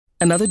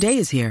Another day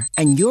is here,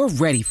 and you're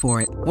ready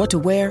for it. What to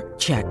wear?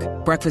 Check.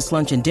 Breakfast,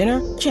 lunch, and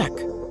dinner? Check.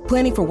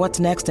 Planning for what's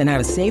next and how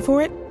to save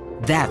for it?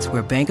 That's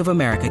where Bank of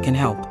America can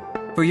help.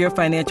 For your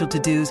financial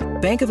to-dos,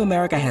 Bank of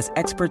America has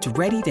experts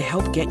ready to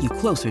help get you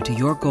closer to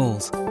your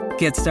goals.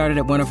 Get started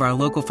at one of our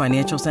local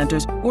financial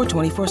centers or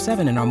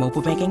 24/7 in our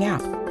mobile banking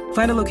app.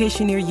 Find a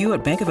location near you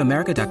at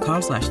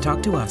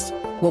bankofamerica.com/talktous.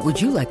 What would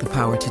you like the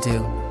power to do?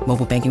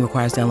 Mobile banking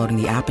requires downloading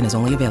the app and is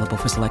only available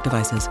for select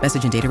devices.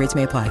 Message and data rates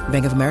may apply.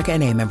 Bank of America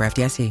N.A., member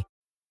FDIC.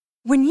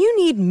 When you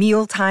need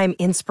mealtime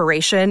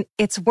inspiration,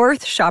 it's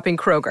worth shopping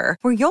Kroger,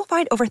 where you'll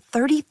find over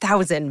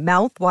 30,000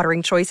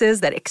 mouth-watering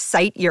choices that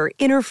excite your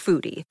inner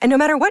foodie. And no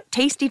matter what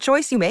tasty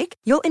choice you make,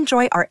 you'll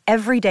enjoy our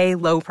everyday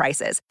low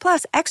prices,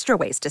 plus extra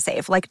ways to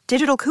save, like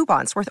digital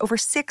coupons worth over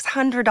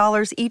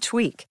 $600 each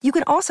week. You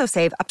can also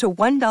save up to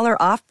 $1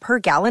 off per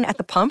gallon at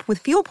the pump with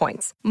fuel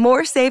points.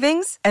 More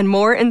savings and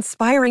more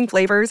inspiring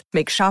flavors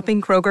make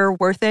shopping Kroger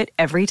worth it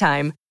every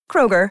time.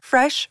 Kroger,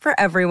 fresh for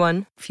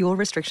everyone. Fuel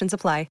restrictions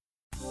apply.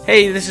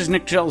 Hey, this is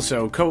Nick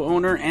Gelso,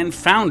 co-owner and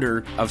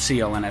founder of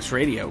CLNS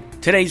Radio.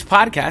 Today's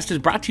podcast is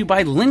brought to you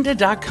by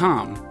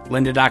Lynda.com.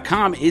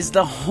 Lynda.com is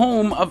the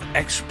home of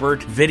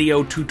expert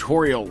video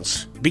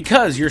tutorials.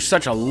 Because you're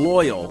such a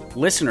loyal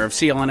listener of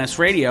CLNS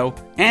Radio,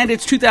 and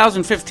it's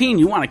 2015,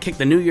 you want to kick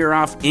the new year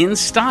off in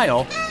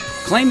style,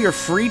 claim your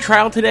free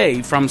trial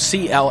today from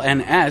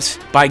CLNS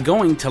by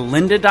going to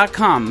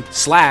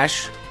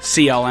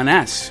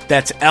lynda.com/CLNS.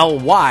 That's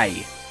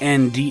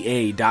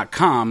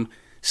LYNDA.com/CLNS.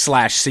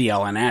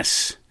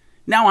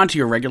 Now on to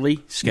your regularly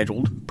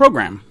scheduled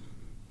program.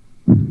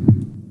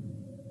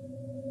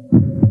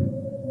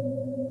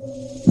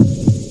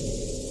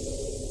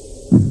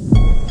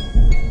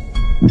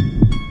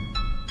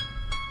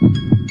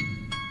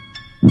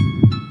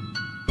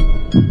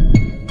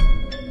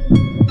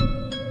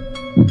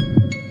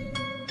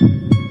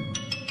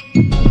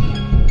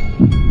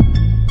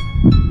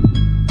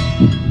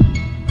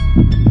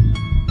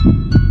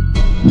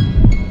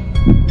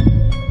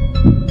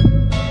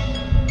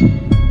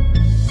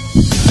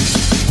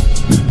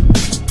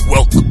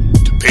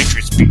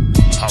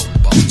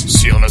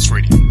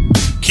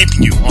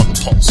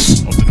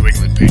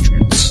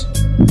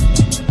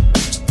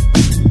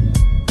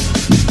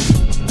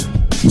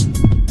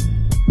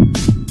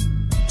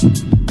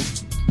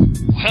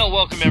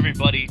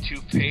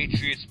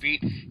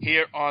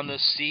 On the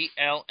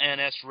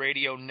CLNS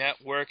Radio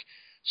Network.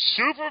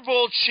 Super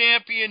Bowl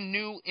champion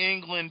New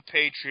England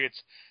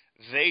Patriots.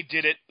 They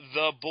did it.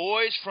 The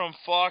boys from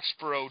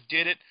Foxborough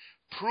did it,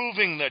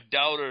 proving the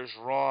doubters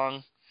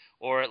wrong,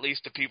 or at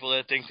least the people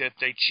that think that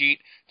they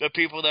cheat, the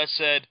people that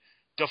said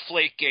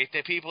Deflategate,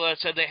 the people that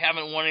said they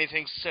haven't won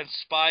anything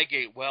since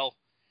Spygate. Well,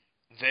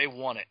 they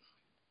won it.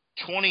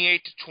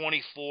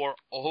 28-24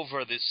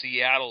 over the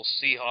Seattle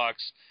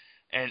Seahawks.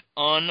 An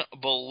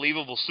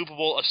unbelievable Super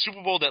Bowl, a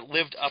Super Bowl that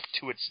lived up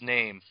to its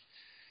name.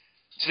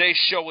 Today's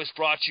show is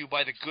brought to you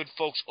by the good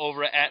folks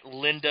over at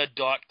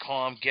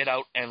lynda.com. Get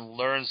out and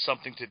learn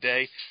something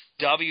today.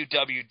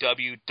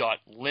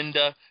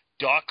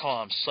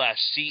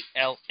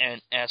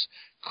 www.lynda.com/CLNS.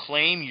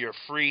 Claim your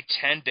free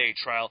 10-day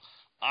trial.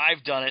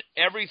 I've done it.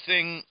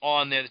 Everything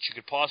on there that you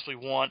could possibly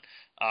want.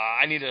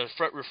 I need a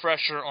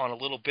refresher on a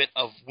little bit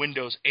of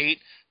Windows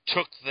 8.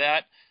 Took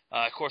that.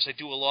 Of course, I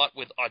do a lot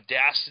with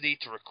Audacity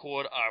to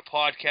record our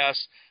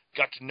podcast.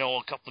 Got to know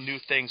a couple new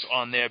things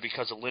on there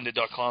because of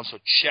lynda.com, so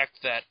check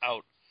that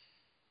out.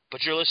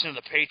 But you're listening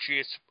to the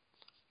Patriots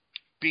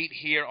Beat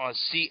here on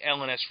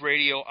CLNS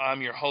Radio.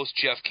 I'm your host,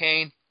 Jeff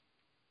Kane.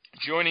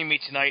 Joining me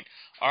tonight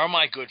are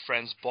my good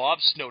friends Bob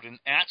Snowden,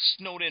 at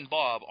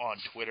SnowdenBob on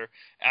Twitter,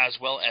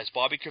 as well as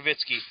Bobby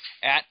Kravitsky,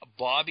 at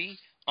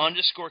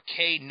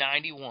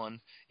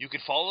Bobby_K91. You can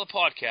follow the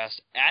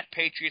podcast at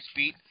Patriots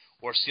Beat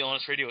or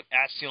CLNS Radio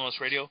at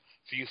CLNS Radio.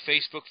 For you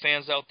Facebook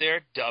fans out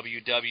there,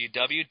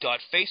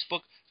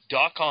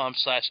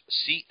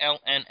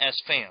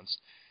 www.facebook.com/CLNSfans.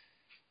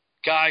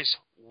 Guys,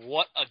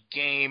 what a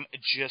game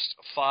just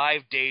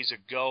 5 days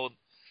ago.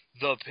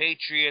 The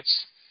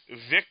Patriots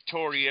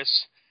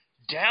victorious,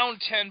 down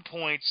 10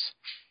 points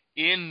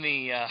in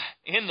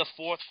the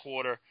fourth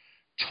quarter.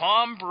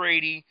 Tom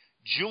Brady,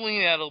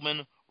 Julian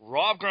Edelman,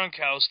 Rob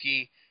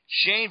Gronkowski,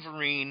 Shane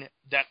Vereen,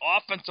 that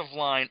offensive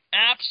line,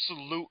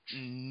 absolute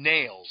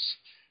nails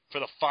for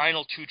the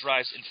final two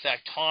drives. In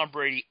fact, Tom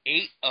Brady,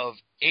 8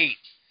 of 8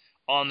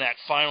 on that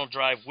final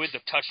drive with the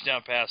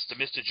touchdown pass to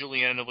Mr.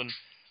 Julian Edelman.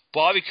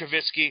 Bobby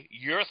Kravitsky,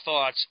 your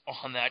thoughts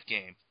on that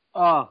game?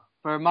 Oh,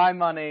 for my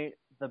money,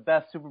 the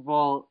best Super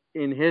Bowl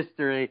in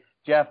history.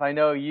 Jeff, I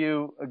know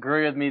you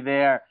agree with me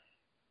there.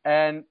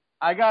 And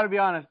I got to be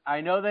honest,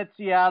 I know that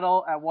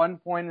Seattle at one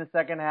point in the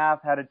second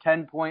half had a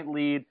 10-point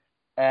lead,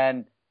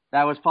 and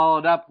that was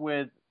followed up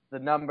with the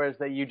numbers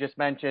that you just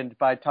mentioned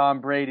by Tom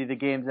Brady, the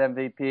game's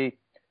MVP.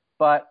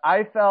 But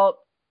I felt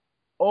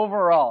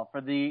overall, for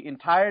the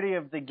entirety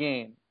of the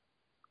game,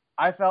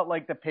 I felt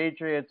like the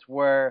Patriots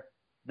were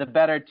the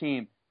better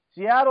team.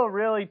 Seattle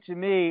really, to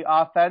me,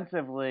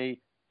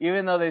 offensively,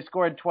 even though they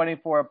scored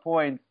 24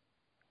 points,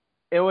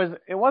 it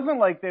wasn't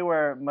like they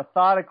were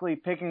methodically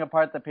picking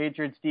apart the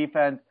Patriots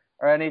defense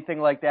or anything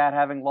like that,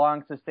 having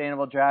long,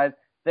 sustainable drives.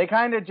 They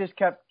kind of just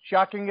kept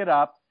chucking it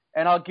up,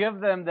 and I'll give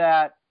them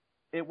that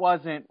it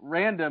wasn't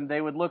random.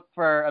 They would look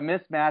for a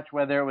mismatch,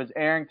 whether it was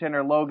Arrington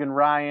or Logan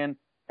Ryan,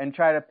 and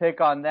try to pick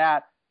on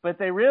that. But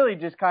they really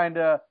just kind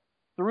of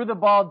threw the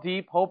ball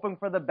deep, hoping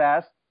for the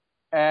best,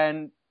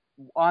 and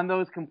on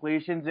those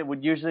completions, it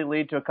would usually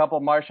lead to a couple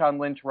Marshawn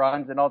Lynch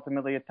runs and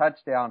ultimately a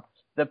touchdown.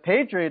 The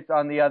Patriots,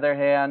 on the other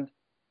hand,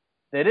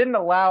 they didn't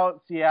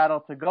allow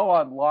Seattle to go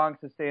on long,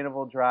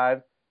 sustainable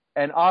drives.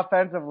 And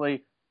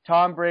offensively,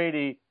 Tom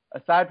Brady,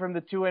 aside from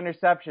the 2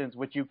 interceptions,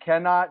 which you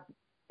cannot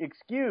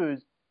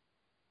excuse,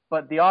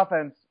 but the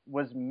offense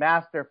was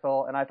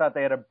masterful, and I thought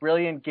they had a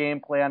brilliant game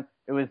plan.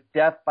 It was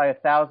death by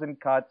 1,000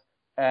 cuts,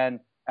 and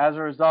as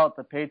a result,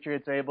 the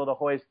Patriots are able to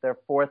hoist their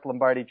 4th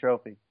Lombardi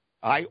trophy.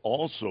 I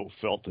also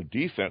felt the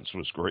defense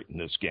was great in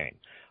this game.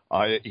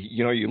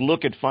 You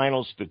look at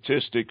final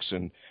statistics,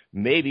 and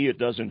maybe it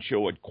doesn't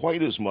show it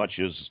quite as much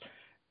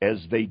as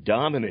they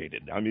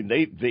dominated. I mean,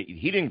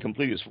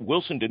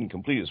 Wilson didn't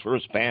complete his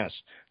first pass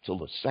until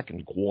the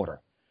second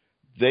quarter.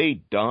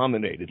 They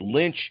dominated.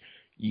 Lynch,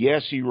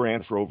 yes, he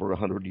ran for over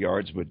 100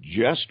 yards, but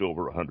just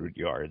over 100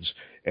 yards.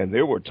 And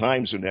there were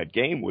times in that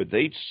game where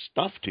they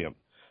stuffed him.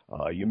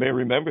 You may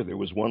remember there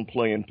was one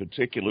play in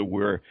particular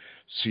where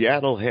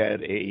Seattle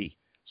had a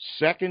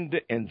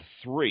 2nd and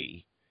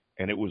 3,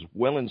 and it was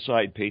well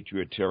inside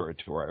Patriot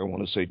territory. I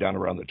want to say down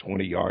around the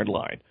 20-yard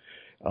line.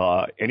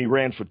 And he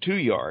ran for 2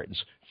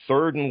 yards.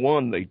 3rd and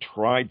 1, they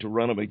tried to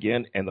run him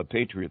again, and the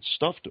Patriots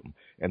stuffed him.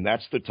 And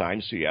that's the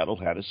time Seattle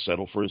had to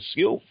settle for a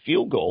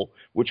field goal,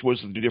 which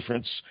was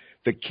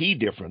the key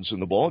difference in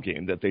the ball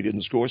game, that they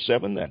didn't score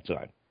 7 that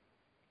time.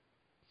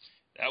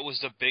 That was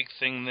the big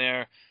thing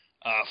there.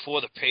 For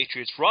the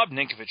Patriots, Rob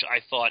Ninkovich, I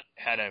thought,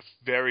 had a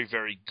very,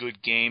 very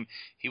good game.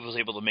 He was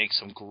able to make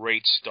some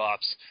great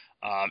stops,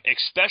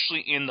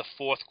 especially in the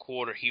 4th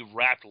quarter. He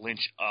wrapped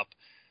Lynch up.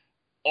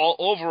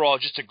 Overall,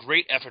 just a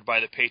great effort by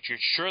the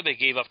Patriots. Sure, they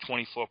gave up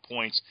 24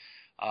 points.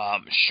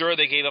 Sure,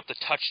 they gave up the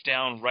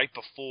touchdown right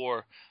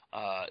before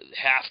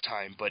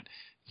halftime. But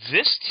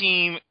this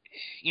team,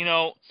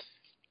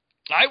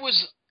 I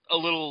was a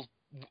little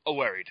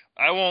worried.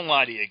 I won't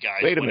lie to you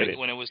guys. Wait a minute.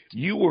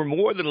 You were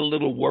more than a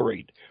little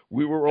worried.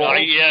 We were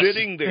all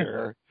sitting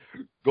there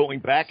going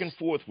back and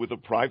forth with a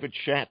private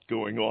chat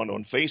going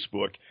on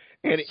Facebook,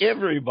 and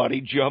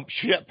everybody jumped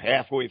ship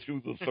halfway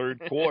through the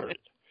 3rd quarter.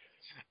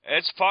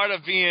 It's part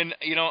of being,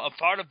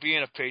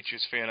 a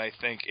Patriots fan, I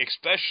think.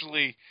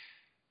 Especially,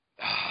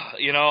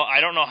 I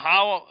don't know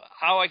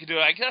how I could do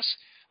it. I guess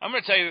I'm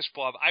going to tell you this,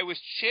 Bob. I was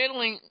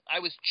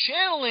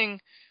channeling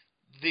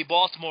the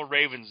Baltimore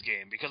Ravens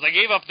game because I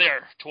gave up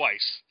there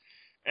twice.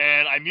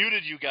 And I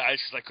muted you guys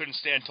because I couldn't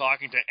stand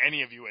talking to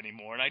any of you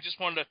anymore. And I just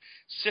wanted to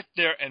sit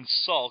there and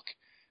sulk,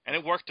 and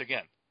it worked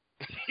again.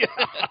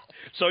 Yeah.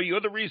 So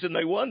you're the reason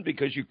they won,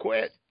 because you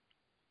quit.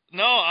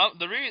 No,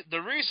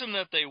 the reason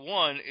that they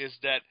won is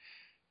that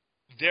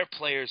their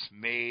players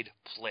made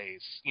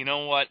plays. You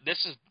know what?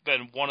 This has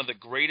been one of the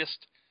greatest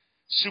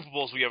Super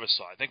Bowls we ever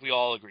saw. I think we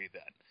all agree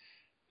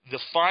that. The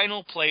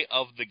final play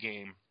of the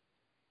game,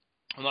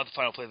 well, not the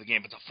final play of the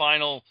game, but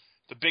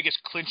the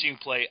biggest clinching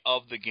play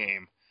of the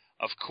game,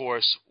 of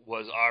course,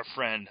 was our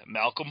friend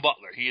Malcolm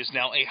Butler. He is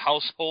now a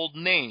household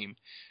name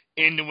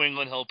in New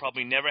England. He'll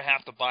probably never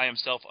have to buy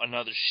himself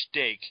another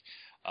steak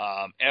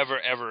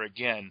ever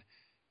again.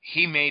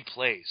 He made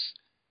plays.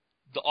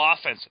 The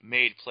offense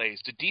made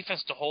plays. The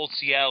defense to hold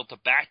Seattle to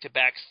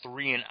back-to-back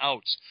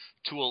 3-and-outs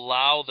to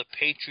allow the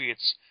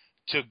Patriots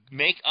to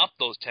make up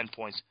those 10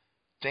 points.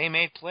 They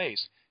made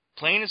plays.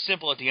 Plain and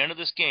simple, at the end of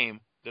this game,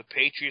 the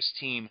Patriots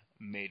team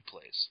made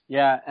plays.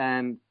 Yeah,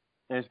 and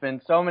there's been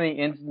so many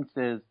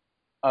instances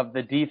of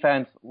the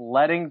defense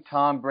letting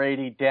Tom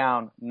Brady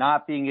down,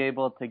 not being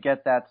able to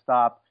get that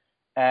stop.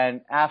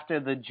 And after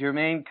the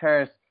Jermaine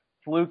Kearse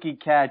fluky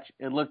catch,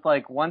 it looked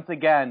like once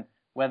again,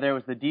 whether it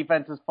was the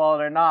defense's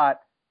fault or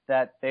not,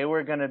 that they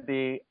were going to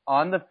be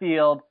on the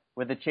field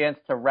with a chance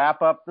to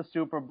wrap up the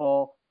Super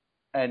Bowl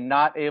and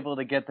not able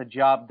to get the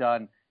job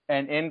done.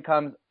 And in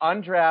comes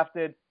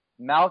undrafted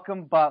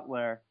Malcolm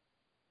Butler,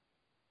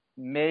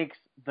 makes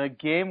the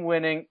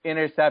game-winning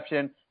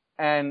interception.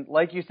 And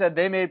like you said,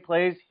 they made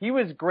plays. He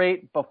was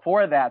great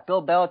before that.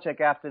 Bill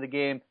Belichick, after the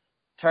game,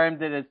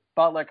 termed it as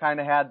Butler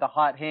kind of had the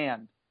hot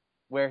hand,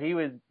 where he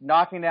was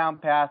knocking down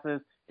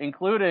passes,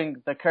 including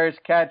the Kearse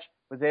catch,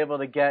 was able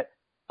to get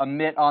a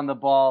mitt on the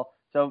ball.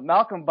 So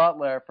Malcolm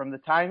Butler, from the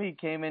time he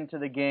came into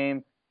the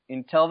game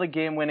until the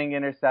game-winning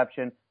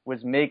interception,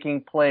 was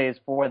making plays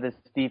for this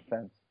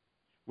defense.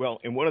 Well,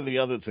 and one of the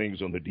other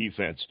things on the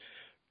defense,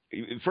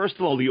 first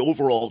of all, the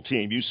overall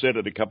team, you said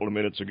it a couple of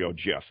minutes ago,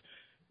 Jeff,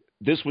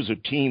 this was a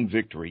team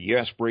victory.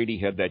 Yes, Brady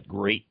had that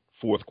great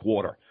 4th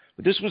quarter,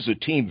 but this was a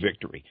team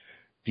victory.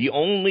 The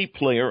only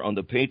player on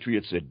the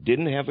Patriots that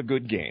didn't have a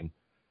good game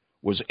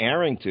was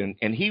Arrington,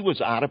 and he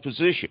was out of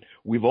position.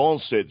 We've all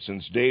said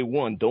since day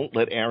one, don't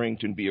let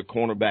Arrington be a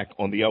cornerback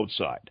on the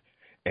outside.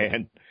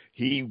 And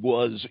he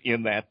was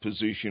in that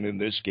position in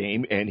this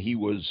game, and he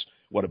was,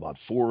 about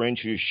 4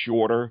 inches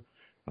shorter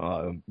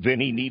than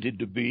he needed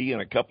to be in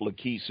a couple of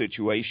key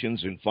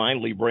situations. And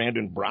finally,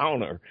 Brandon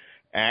Browner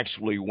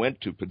actually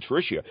went to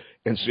Patricia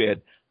and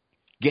said,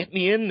 get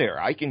me in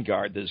there. I can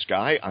guard this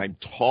guy. I'm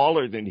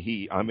taller than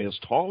he. I'm as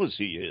tall as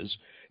he is,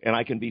 and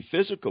I can be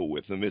physical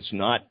with him. It's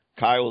not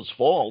Kyle's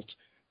fault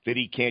that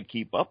he can't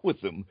keep up with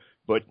him,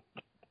 but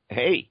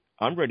hey,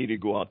 I'm ready to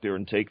go out there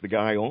and take the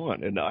guy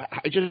on. And I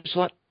just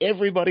thought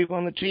everybody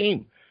on the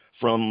team,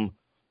 from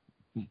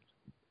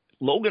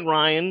Logan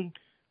Ryan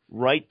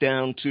right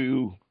down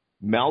to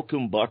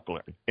Malcolm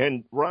Butler.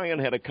 And Ryan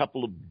had a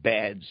couple of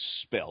bad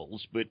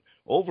spells, but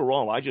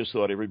overall, I just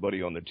thought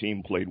everybody on the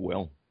team played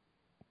well.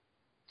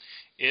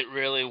 It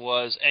really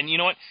was. And you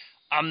know what?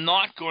 I'm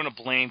not going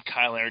to blame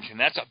Kyle Arrington.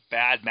 That's a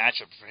bad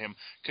matchup for him.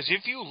 Because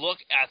if you look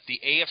at the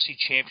AFC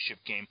Championship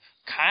game,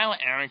 Kyle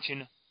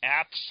Arrington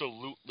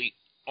absolutely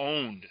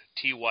owned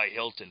T.Y.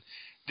 Hilton.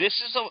 This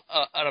is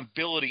an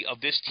ability of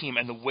this team,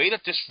 and the way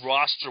that this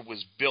roster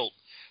was built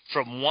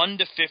from 1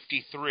 to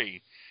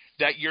 53,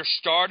 that you're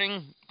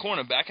starting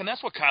cornerback, and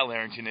that's what Kyle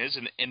Arrington is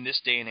in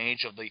this day and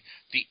age of the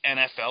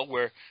NFL,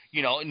 where,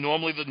 you know,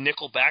 normally the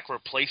nickelback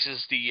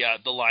replaces the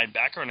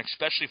linebacker, and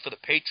especially for the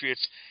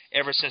Patriots,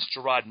 ever since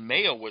Gerard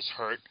Mayo was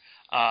hurt,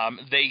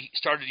 they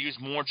started to use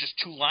more just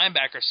 2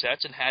 linebacker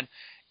sets and had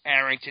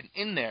Arrington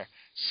in there.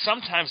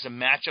 Sometimes the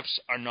matchups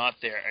are not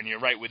there, and you're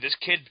right, with this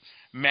kid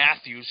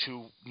Matthews,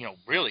 who, you know,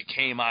 really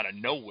came out of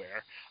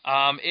nowhere,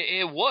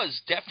 it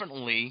was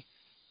definitely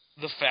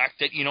the fact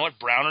that, you know what,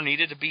 Browner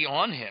needed to be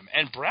on him.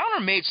 And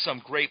Browner made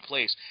some great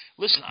plays.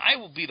 Listen, I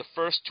will be the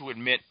first to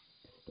admit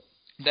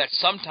that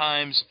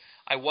sometimes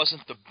I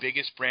wasn't the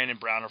biggest Brandon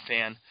Browner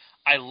fan.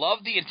 I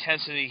loved the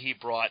intensity he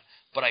brought,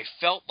 but I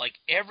felt like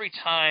every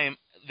time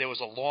there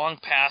was a long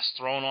pass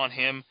thrown on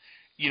him,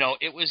 you know,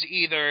 it was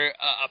either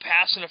a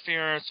pass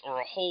interference or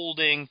a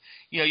holding.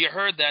 You know, you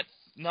heard that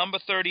number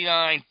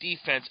 39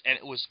 defense, and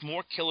it was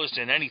more killers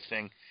than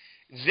anything.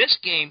 This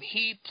game,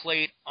 he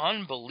played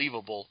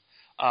unbelievable.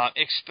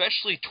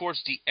 Especially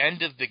towards the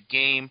end of the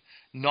game,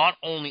 not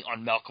only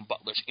on Malcolm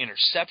Butler's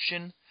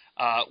interception,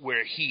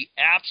 where he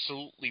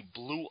absolutely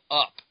blew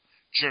up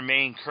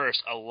Jermaine Kearse,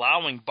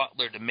 allowing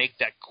Butler to make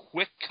that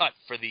quick cut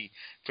for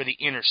the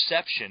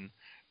interception.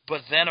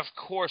 But then, of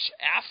course,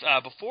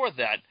 before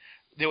that,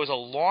 there was a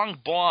long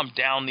bomb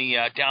down the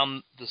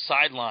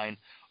sideline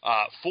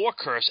for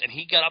Kearse, and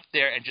he got up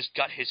there and just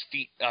got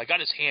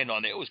his hand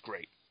on it. It was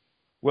great.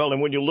 Well,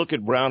 and when you look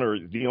at Browner,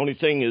 the only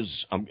thing is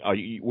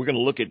we're going to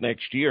look at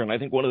next year, and I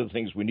think one of the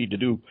things we need to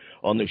do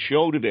on the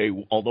show today,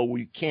 although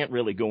we can't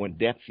really go in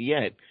depth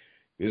yet,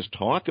 is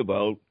talk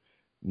about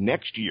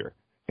next year.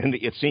 And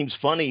it seems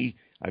funny,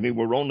 I mean,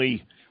 we're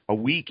only a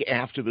week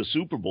after the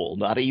Super Bowl,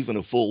 not even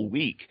a full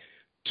week,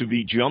 to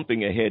be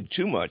jumping ahead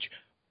too much.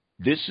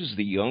 This is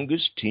the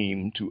youngest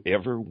team to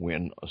ever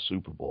win a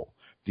Super Bowl.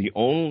 The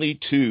only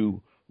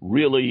 2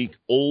 really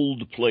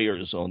old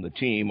players on the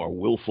team are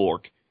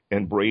Wilfork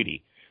and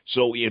Brady.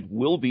 So it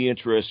will be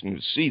interesting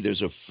to see.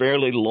 There's a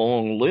fairly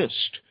long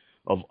list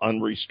of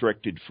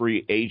unrestricted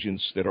free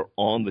agents that are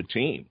on the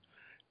team,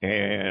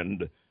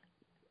 and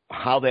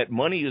how that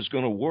money is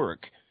going to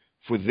work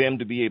for them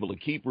to be able to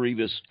keep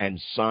Revis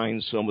and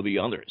sign some of the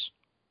others.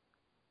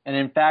 And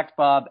in fact,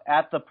 Bob,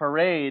 at the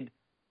parade,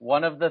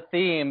 one of the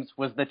themes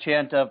was the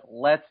chant of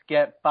 "Let's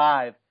get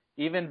 5."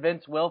 Even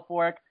Vince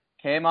Wilfork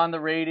came on the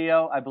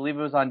radio, I believe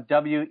it was on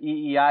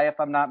WEEI if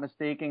I'm not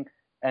mistaken,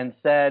 and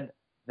said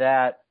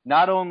that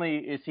not only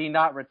is he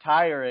not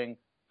retiring,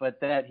 but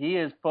that he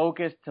is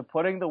focused to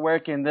putting the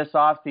work in this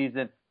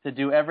offseason to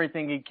do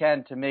everything he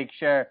can to make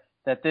sure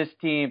that this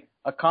team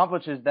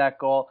accomplishes that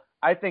goal.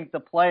 I think the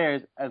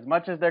players, as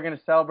much as they're going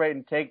to celebrate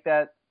and take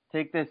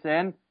this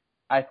in,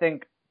 I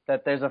think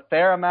that there's a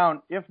fair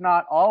amount, if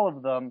not all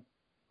of them,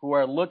 who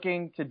are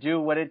looking to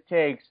do what it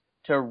takes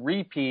to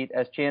repeat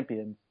as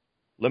champions.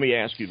 Let me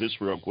ask you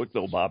this real quick,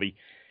 though, Bobby.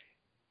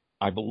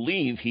 I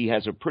believe he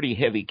has a pretty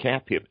heavy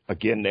cap hit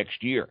again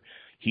next year.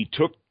 He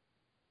took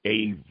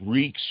a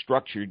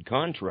restructured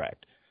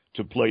contract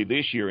to play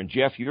this year, and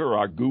Jeff, you're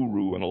our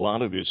guru in a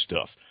lot of this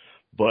stuff,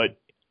 but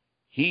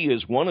he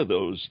is one of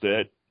those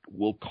that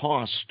will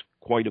cost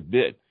quite a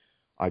bit,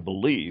 I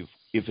believe,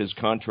 if his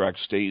contract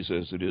stays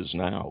as it is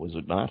now, is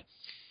it not?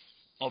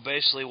 Well,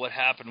 basically what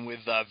happened with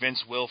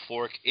Vince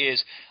Wilfork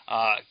is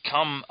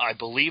come, I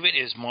believe it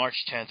is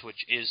March 10th,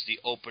 which is the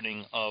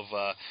opening of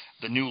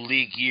the new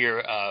league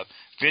year,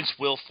 Vince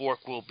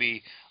Wilfork will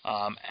be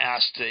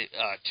asked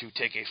to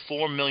take a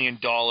 $4 million,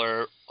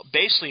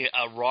 basically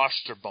a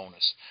roster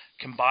bonus.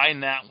 Combine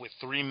that with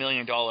 $3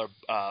 million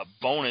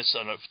bonus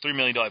on a $3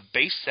 million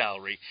base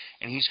salary,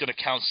 and he's going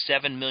to count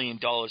 $7 million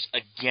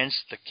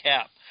against the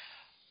cap.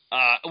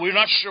 We're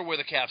not sure where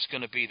the cap's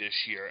going to be this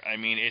year. I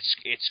mean,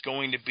 it's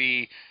going to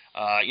be,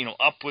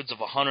 upwards of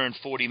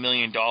 $140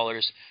 million.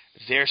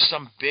 There's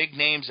some big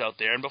names out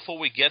there, and before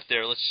we get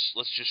there, let's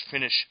just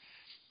finish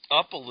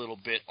up a little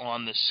bit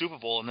on the Super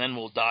Bowl, and then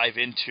we'll dive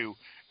into,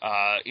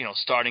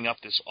 starting up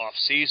this off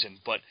season.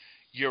 But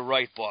you're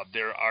right, Bob.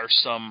 There are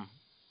some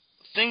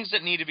things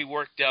that need to be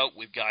worked out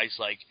with guys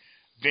like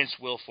Vince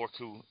Wilfork,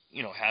 who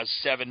has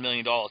 $7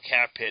 million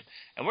cap hit,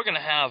 and we're going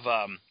to have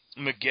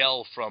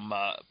Miguel from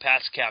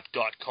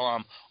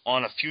PatsCap.com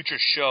on a future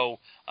show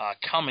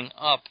coming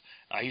up.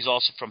 He's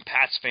also from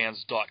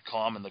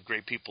PatsFans.com and the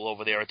great people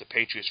over there at the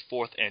Patriots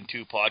 4th and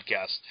 2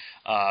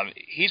 podcast.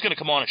 He's going to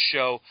come on a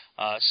show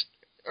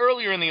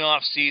earlier in the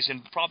off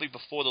season, probably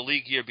before the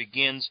league year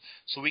begins,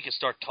 so we can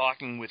start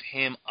talking with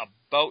him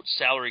about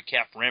salary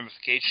cap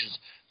ramifications.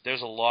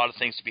 There's a lot of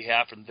things to be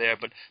happening there,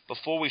 but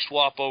before we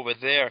swap over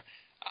there,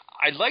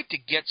 I'd like to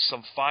get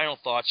some final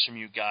thoughts from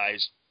you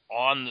guys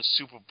on the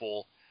Super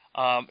Bowl.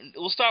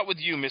 We'll start with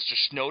you, Mr.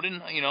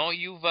 Snowden.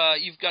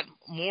 You've got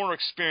more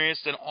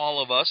experience than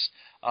all of us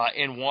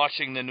in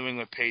watching the New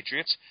England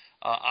Patriots.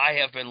 I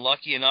have been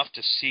lucky enough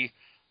to see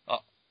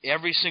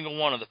every single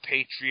one of the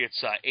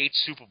Patriots' 8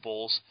 Super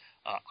Bowls.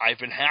 I've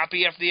been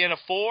happy at the end of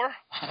 4.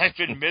 I've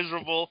been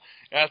miserable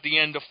at the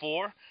end of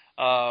 4.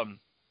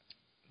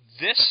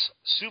 This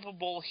Super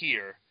Bowl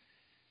here,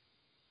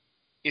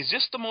 is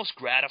this the most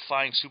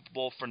gratifying Super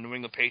Bowl for New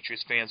England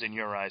Patriots fans in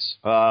your eyes?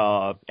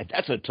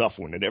 That's a tough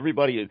one.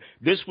 And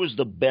this was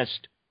the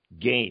best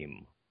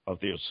game of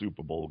their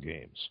Super Bowl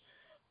games.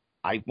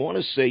 I want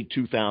to say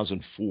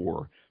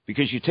 2004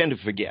 because you tend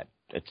to forget.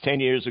 It's 10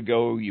 years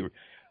ago.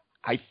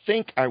 I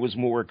think I was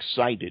more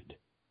excited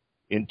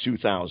in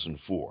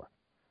 2004.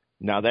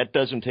 Now, that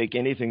doesn't take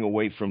anything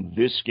away from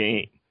this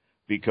game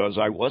because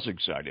I was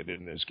excited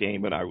in this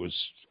game, and I was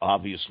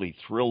obviously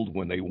thrilled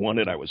when they won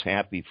it. I was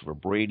happy for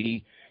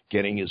Brady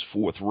getting his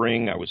 4th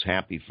ring. I was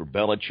happy for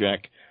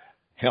Belichick.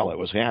 Hell, I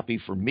was happy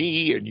for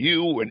me and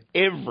you and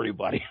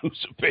everybody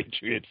who's a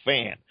Patriot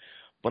fan.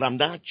 But I'm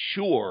not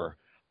sure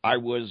I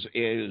was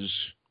as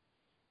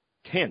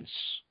tense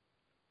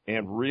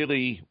and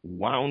really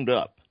wound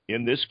up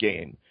in this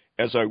game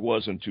as I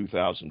was in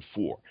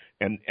 2004.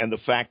 And the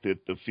fact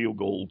that the field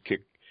goal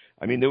kick,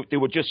 I mean, there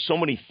were just so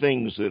many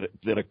things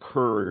that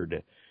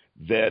occurred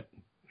that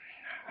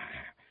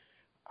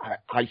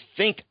I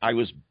think I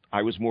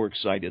was more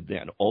excited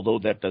then, although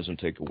that doesn't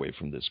take away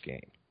from this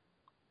game.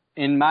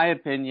 In my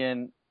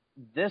opinion,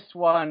 this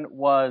one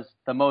was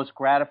the most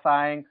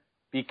gratifying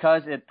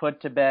because it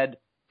put to bed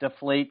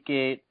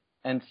Deflategate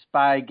and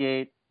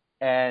Spygate,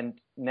 and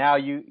now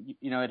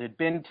it had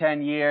been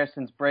 10 years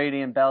since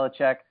Brady and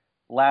Belichick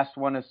last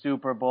won a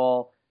Super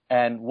Bowl,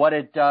 and what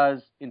it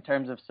does in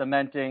terms of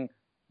cementing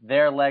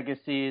their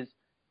legacies.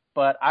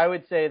 But I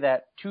would say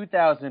that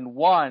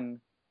 2001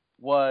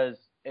 was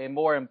a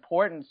more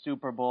important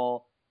Super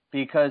Bowl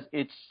because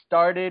it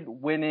started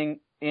winning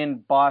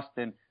in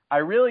Boston. I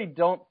really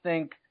don't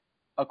think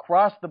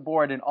across the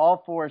board in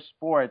all 4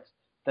 sports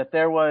that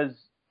there was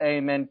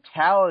a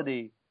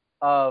mentality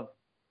of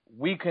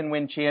we can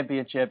win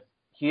championships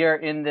here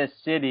in this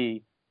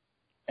city.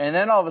 And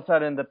then all of a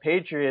sudden the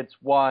Patriots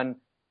won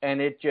and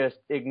it just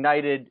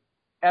ignited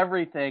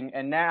everything.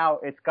 And now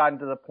it's gotten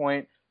to the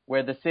point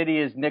where the city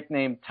is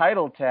nicknamed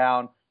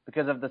Titletown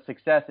because of the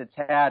success it's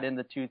had in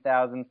the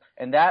 2000s.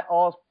 And that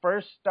all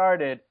first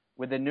started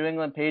with the New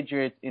England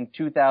Patriots in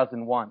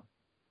 2001.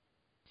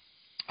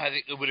 I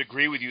would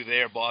agree with you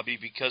there, Bobby,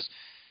 because,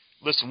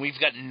 listen, we've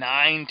got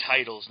 9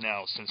 titles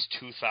now since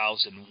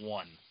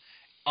 2001.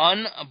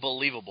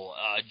 Unbelievable.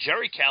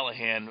 Jerry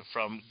Callahan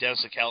from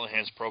Dennis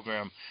Callahan's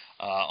program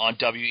on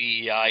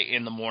WEEI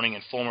in the morning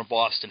and former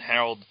Boston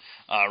Herald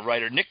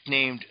writer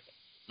nicknamed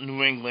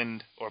New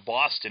England or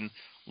Boston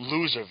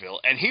Loserville,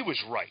 and he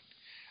was right.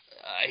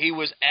 He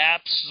was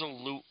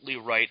absolutely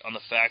right on the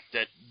fact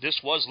that this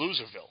was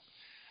Loserville.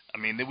 I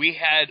mean, we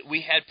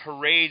had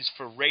parades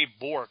for Ray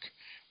Bork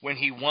when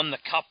he won the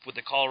Cup with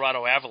the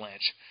Colorado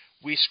Avalanche.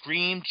 We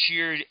screamed,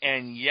 cheered,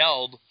 and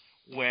yelled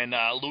when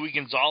Louis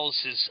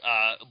Gonzalez's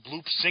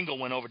bloop single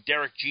went over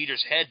Derek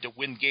Jeter's head to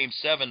win Game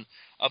 7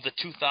 of the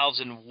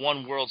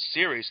 2001 World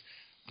Series.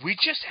 We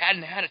just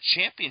hadn't had a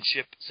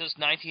championship since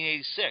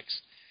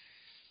 1986.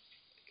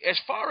 As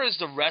far as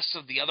the rest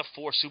of the other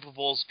 4 Super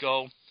Bowls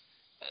go,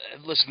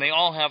 listen, they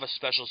all have a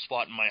special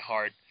spot in my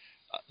heart.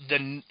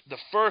 The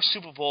first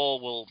Super Bowl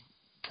will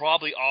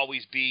probably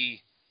always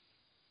be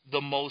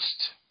the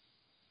most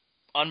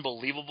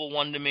unbelievable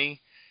one to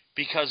me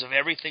because of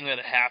everything that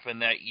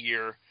happened that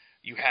year.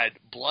 You had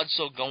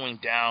Bledsoe going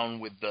down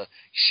with the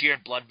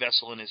shared blood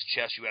vessel in his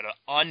chest. You had an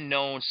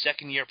unknown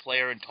second-year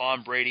player in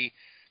Tom Brady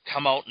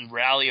come out and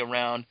rally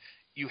around.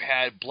 You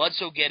had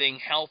Bledsoe getting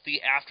healthy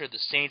after the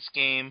Saints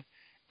game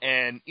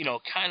and,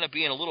 kind of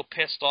being a little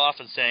pissed off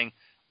and saying,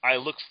 I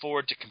look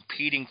forward to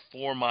competing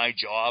for my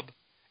job.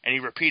 And he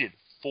repeated,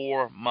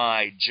 for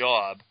my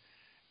job.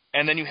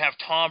 And then you have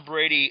Tom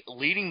Brady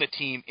leading the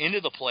team into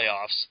the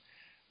playoffs,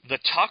 the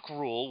Tuck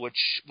rule,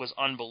 which was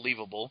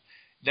unbelievable.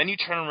 Then you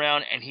turn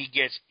around and he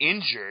gets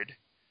injured,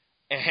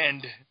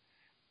 and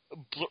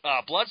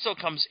Bledsoe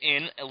comes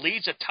in,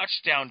 leads a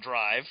touchdown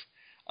drive,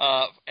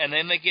 and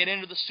then they get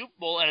into the Super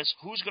Bowl, and it's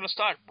who's going to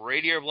start,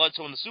 Brady or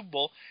Bledsoe in the Super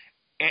Bowl?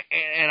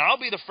 And I'll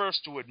be the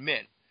first to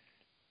admit,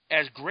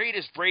 as great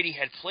as Brady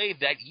had played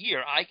that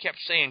year, I kept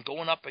saying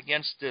going up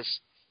against this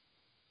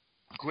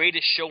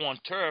greatest show on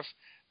turf,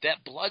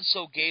 that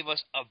Bledsoe gave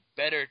us a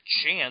better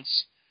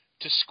chance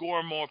to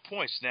score more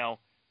points. Now,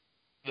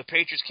 the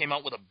Patriots came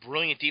out with a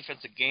brilliant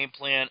defensive game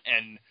plan,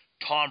 and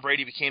Tom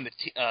Brady became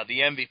the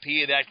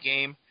MVP of that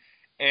game,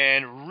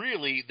 and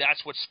really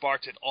that's what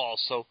sparked it all.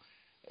 So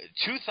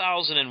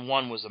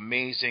 2001 was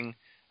amazing.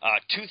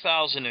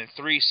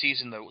 2003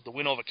 season, the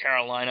win over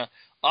Carolina,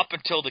 up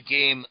until the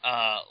game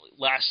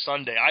last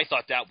Sunday, I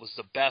thought that was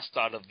the best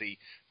out of the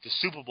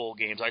Super Bowl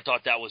games. I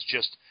thought that was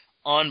just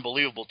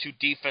unbelievable. Two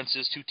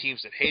defenses, two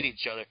teams that hate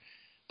each other.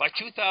 By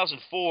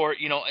 2004,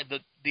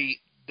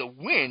 the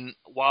win,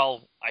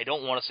 while I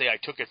don't want to say I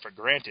took it for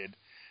granted,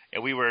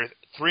 and we were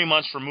 3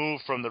 months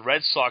removed from the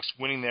Red Sox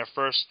winning their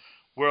first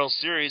World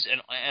Series,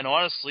 and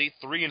honestly,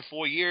 3 and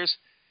 4 years,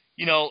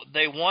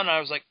 they won. I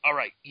was like, all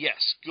right,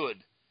 yes, good.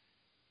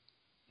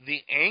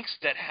 The angst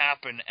that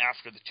happened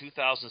after the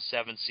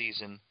 2007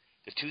 season,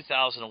 the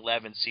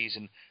 2011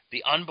 season,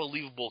 the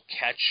unbelievable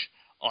catch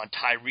on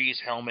Tyree's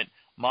helmet,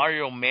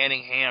 Mario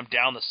Manningham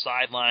down the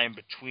sideline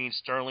between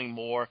Sterling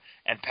Moore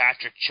and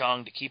Patrick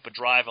Chung to keep a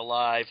drive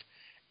alive,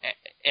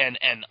 and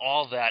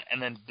all that,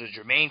 and then the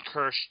Jermaine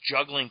Kearse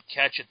juggling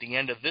catch at the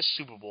end of this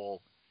Super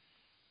Bowl,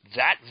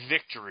 that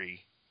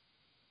victory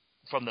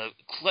from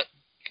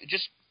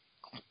just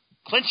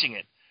clinching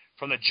it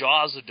from the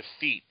jaws of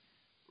defeat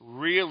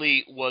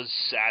really was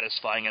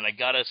satisfying. And I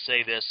gotta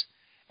say this,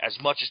 as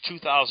much as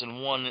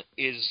 2001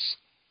 is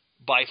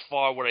by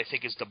far what I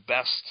think is the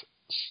best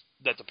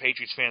that the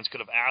Patriots fans could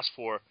have asked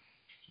for,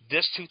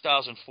 this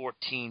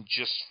 2014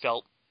 just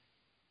felt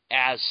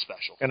as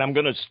special. And I'm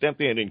going to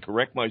step in and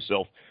correct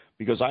myself,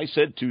 because I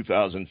said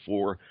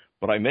 2004,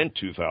 but I meant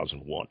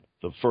 2001,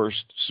 the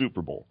first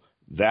Super Bowl.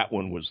 That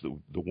one was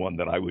the one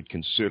that I would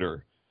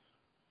consider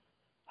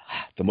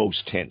the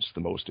most tense,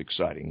 the most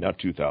exciting, not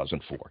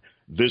 2004.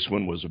 This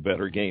one was a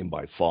better game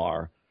by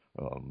far.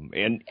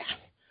 And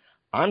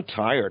I'm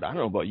tired. I don't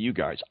know about you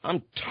guys.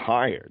 I'm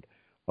tired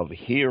of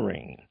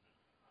hearing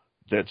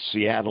that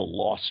Seattle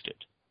lost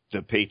it.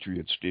 The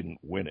Patriots didn't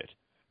win it.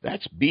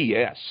 That's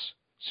BS.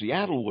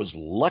 Seattle was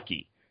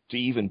lucky to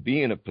even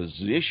be in a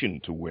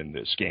position to win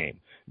this game.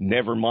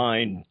 Never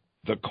mind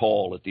the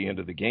call at the end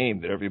of the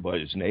game that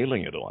everybody's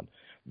nailing it on.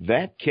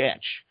 That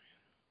catch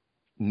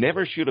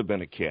never should have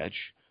been a catch.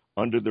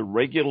 Under the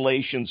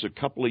regulations a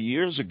couple of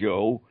years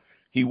ago,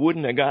 he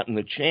wouldn't have gotten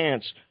the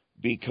chance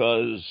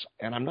because,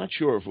 and I'm not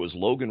sure if it was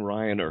Logan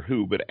Ryan or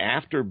who, but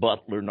after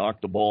Butler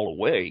knocked the ball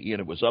away and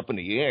it was up in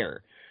the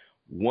air,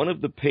 one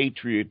of the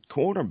Patriot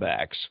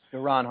cornerbacks,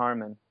 Duron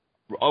Harmon.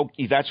 Oh,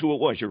 that's who it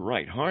was. You're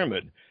right.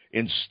 Harmon,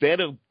 instead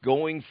of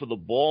going for the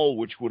ball,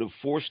 which would have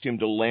forced him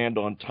to land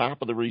on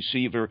top of the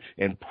receiver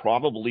and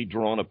probably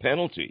drawn a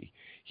penalty,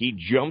 he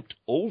jumped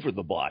over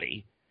the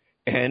body,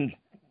 and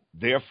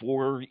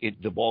therefore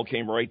the ball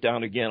came right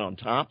down again on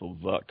top of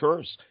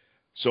Kearse.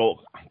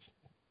 So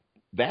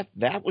that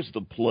was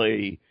the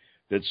play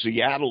that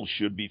Seattle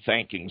should be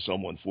thanking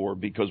someone for,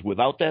 because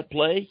without that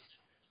play,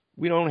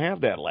 we don't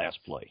have that last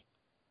play.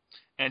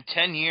 And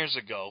 10 years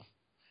ago,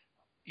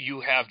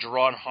 you have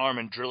Duron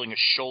Harmon drilling a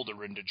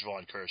shoulder into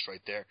Javon Kearse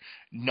right there,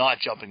 not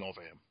jumping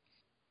over him.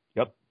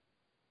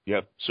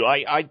 Yep. So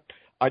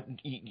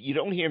you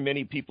don't hear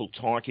many people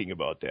talking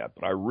about that,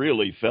 but I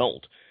really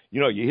felt,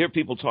 you hear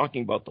people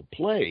talking about the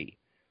play,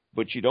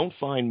 but you don't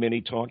find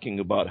many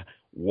talking about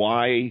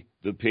why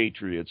the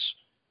Patriots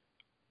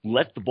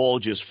let the ball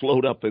just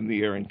float up in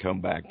the air and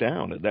come back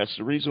down. And that's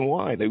the reason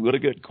why they would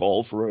have got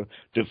called for a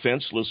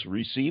defenseless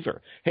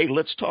receiver. Hey,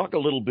 let's talk a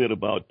little bit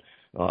about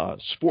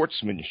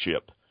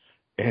sportsmanship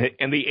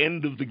and the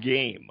end of the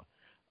game.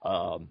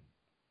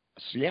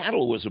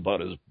 Seattle was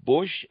about as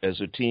bush as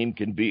a team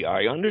can be.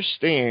 I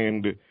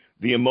understand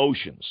the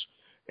emotions,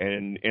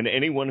 and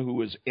anyone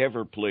who has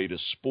ever played a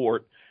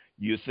sport,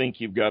 you think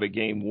you've got a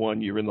game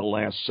won, you're in the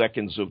last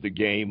seconds of the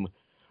game.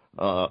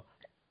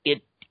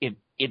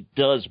 It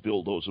does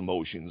build those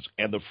emotions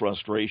and the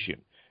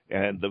frustration,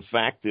 and the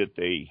fact that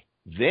they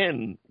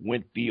then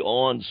went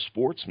beyond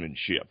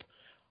sportsmanship.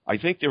 I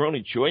think their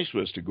only choice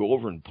was to go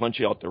over and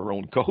punch out their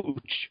own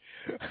coach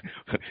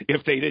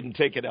if they didn't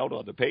take it out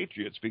on the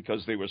Patriots,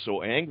 because they were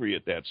so angry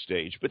at that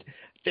stage. But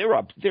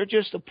they're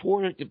just a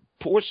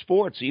poor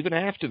sports even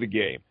after the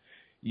game.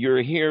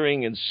 You're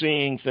hearing and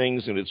seeing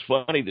things, and it's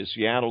funny, the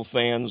Seattle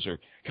fans are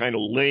kind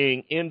of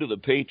laying into the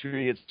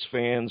Patriots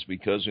fans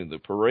because in the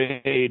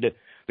parade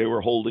they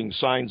were holding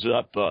signs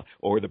up,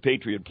 or the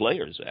Patriot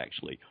players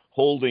actually,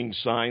 holding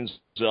signs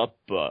up.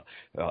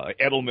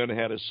 Edelman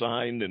had a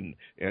sign,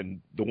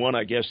 and the one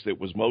I guess that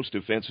was most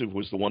offensive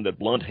was the one that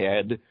Blunt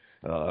had.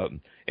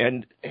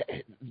 And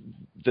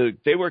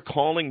they were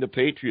calling the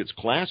Patriots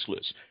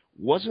classless.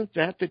 Wasn't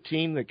that the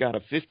team that got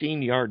a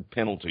 15-yard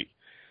penalty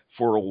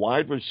for a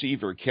wide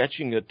receiver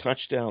catching a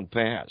touchdown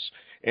pass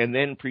and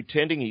then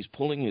pretending he's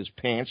pulling his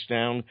pants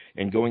down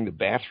and going to the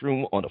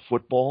bathroom on a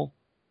football?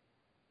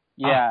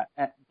 Yeah.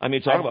 I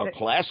mean, talk about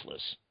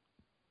classless.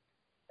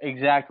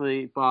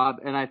 Exactly, Bob.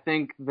 And I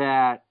think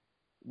that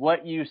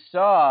what you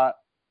saw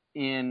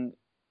in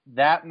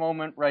that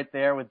moment right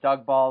there with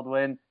Doug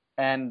Baldwin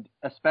and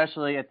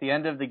especially at the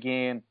end of the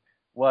game,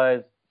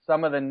 was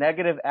some of the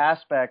negative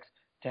aspects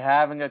to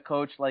having a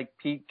coach like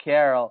Pete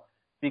Carroll,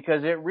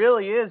 because it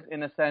really is,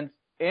 in a sense,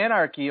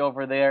 anarchy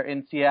over there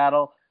in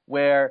Seattle,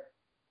 where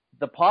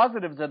the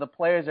positives are the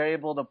players are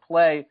able to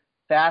play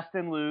fast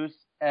and loose,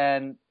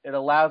 and it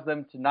allows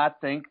them to not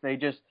think.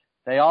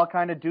 They all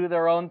kind of do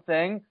their own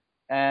thing,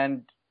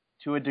 and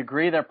to a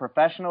degree they're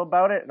professional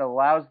about it. It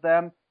allows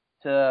them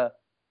to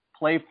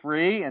play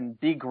free and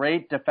be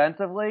great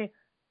defensively.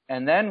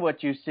 And then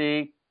what you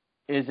see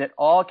is it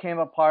all came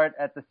apart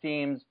at the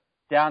seams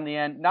down the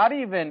end. Not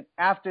even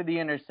after the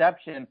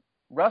interception,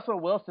 Russell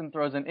Wilson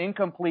throws an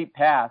incomplete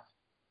pass,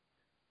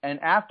 and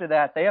after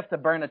that they have to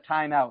burn a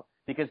timeout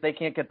because they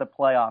can't get the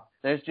play off.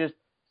 There's just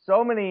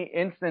so many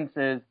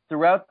instances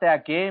throughout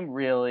that game,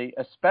 really,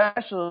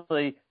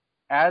 especially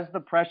as the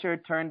pressure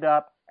turned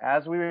up,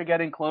 as we were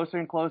getting closer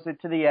and closer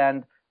to the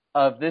end,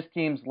 of this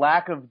team's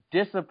lack of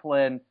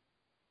discipline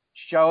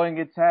showing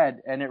its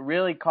head, and it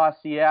really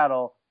cost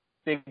Seattle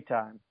big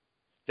time.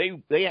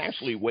 They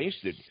actually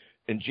wasted,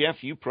 and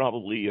Jeff, you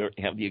probably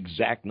have the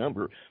exact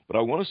number, but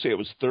I want to say it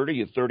was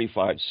 30 to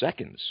 35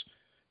 seconds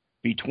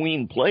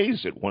between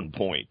plays at one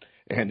point.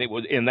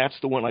 And that's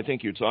the one I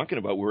think you're talking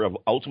about, where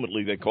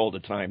ultimately they called a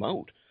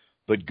timeout.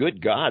 But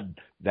good God,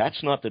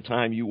 that's not the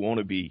time you want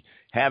to be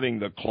having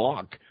the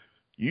clock.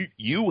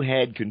 You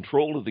had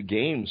control of the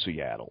game,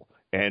 Seattle,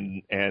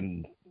 and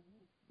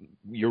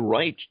you're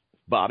right,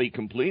 Bobby,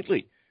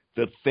 completely.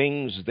 The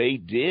things they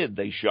did,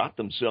 they shot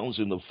themselves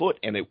in the foot,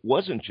 and it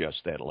wasn't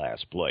just that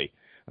last play.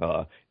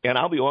 And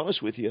I'll be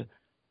honest with you,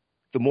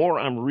 the more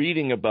I'm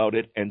reading about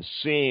it and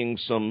seeing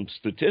some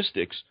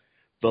statistics,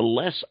 the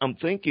less I'm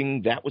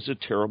thinking that was a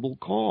terrible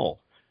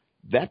call.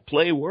 That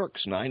play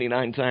works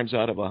 99 times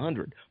out of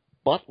 100.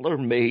 Butler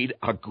made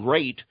a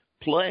great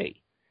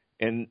play.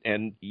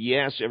 And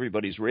yes,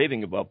 everybody's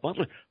raving about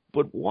Butler,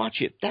 but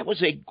watch it. That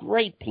was a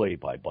great play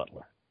by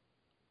Butler.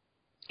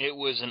 It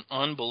was an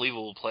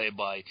unbelievable play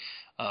by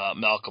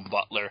Malcolm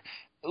Butler.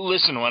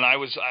 Listen, when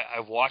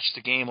I've watched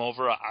the game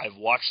over, I've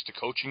watched the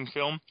coaching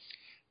film.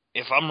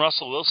 If I'm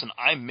Russell Wilson,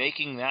 I'm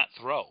making that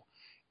throw.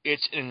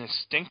 It's an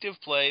instinctive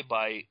play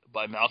by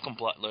Malcolm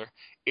Butler.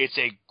 It's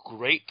a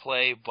great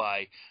play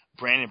by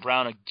Brandon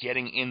Brown of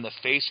getting in the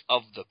face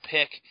of the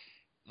pick.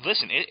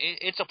 Listen,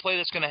 it's a play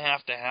that's going to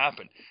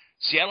happen.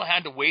 Seattle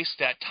had to waste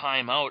that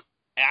timeout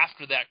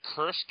after that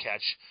curse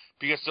catch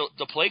because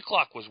the play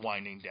clock was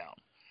winding down.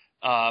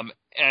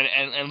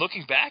 And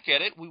looking back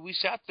at it, we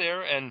sat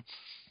there and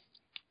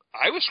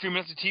I was screaming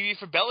at the TV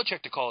for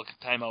Belichick to call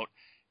a timeout,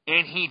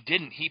 and he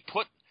didn't. He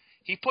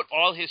put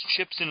all his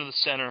chips into the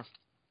center,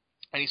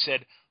 and he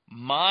said,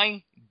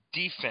 my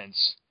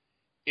defense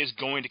is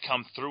going to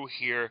come through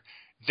here.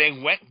 They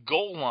went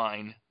goal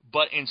line,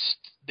 but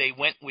they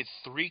went with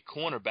three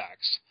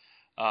cornerbacks,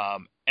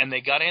 and they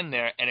got in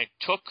there, and it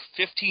took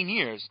 15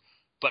 years,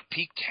 but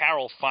Pete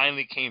Carroll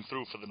finally came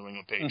through for the New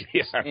England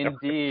Patriots. Yeah,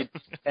 indeed.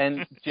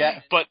 And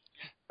Jeff, but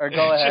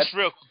go ahead. Just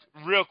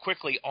real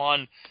quickly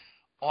on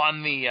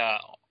the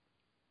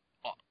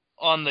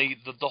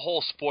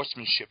whole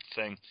sportsmanship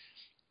thing.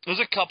 There's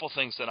a couple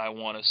things that I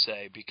want to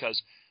say, because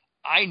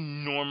I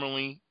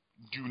normally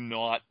do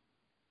not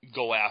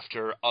go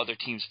after other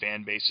teams'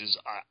 fan bases.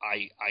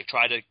 I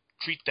try to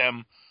treat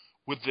them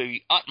with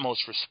the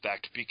utmost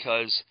respect,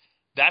 because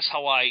that's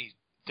how I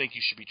think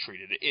you should be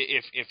treated.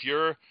 If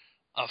you're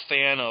a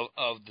fan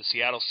of the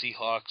Seattle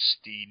Seahawks,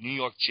 the New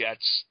York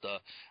Jets, the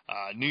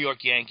New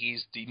York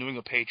Yankees, the New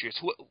England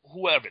Patriots,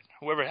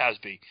 whoever it has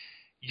be,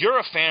 you're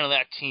a fan of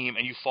that team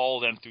and you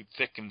follow them through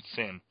thick and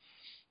thin.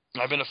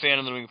 I've been a fan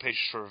of the New England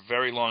Patriots for a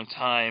very long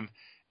time,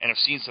 and I've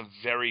seen some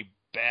very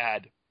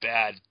bad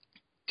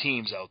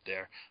teams out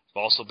there.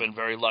 I've also been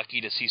very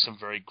lucky to see some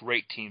very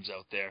great teams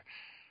out there.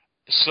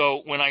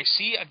 So when I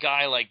see a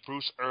guy like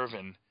Bruce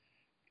Irvin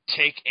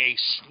take a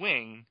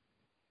swing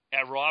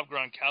at Rob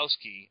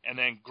Gronkowski, and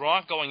then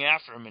Gronk going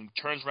after him and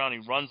turns around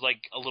and he runs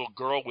like a little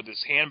girl with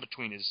his hand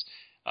between his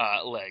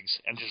legs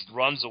and just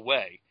runs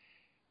away.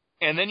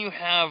 And then you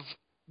have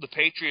the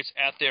Patriots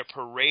at their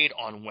parade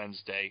on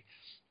Wednesday,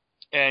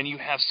 and you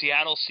have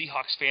Seattle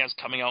Seahawks fans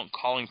coming out and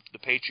calling the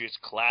Patriots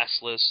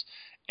classless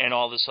and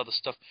all this other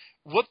stuff.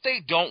 What they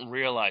don't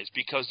realize,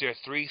 because they're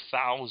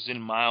 3,000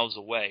 miles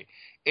away,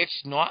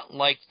 it's not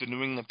like the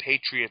New England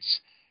Patriots'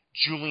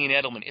 Julian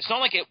Edelman. It's not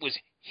like it was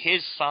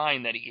his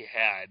sign that he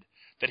had,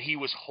 that he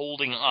was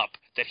holding up,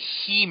 that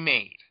he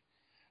made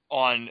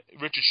on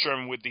Richard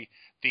Sherman with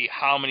the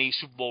how many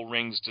Super Bowl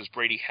rings does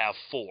Brady have?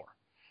 4.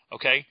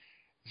 Okay?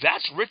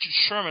 That's Richard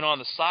Sherman on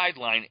the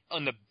sideline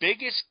on the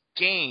biggest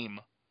game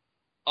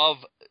of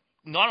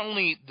not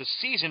only the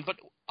season, but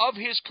of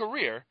his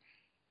career,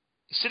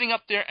 sitting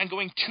up there and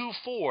going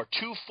 2-4,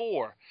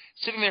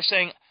 sitting there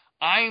saying,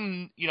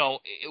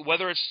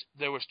 whether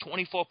there was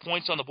 24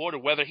 points on the board or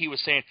whether he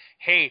was saying,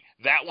 hey,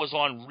 that was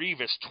on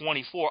Revis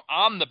 24,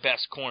 I'm the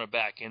best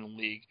cornerback in the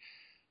league.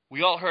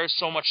 We all heard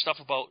so much stuff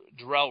about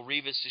Darrelle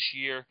Revis this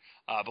year,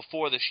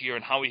 before this year,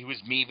 and how he was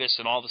Mevis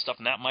and all the stuff,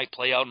 and that might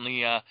play out in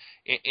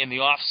the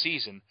off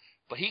season.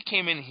 But he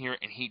came in here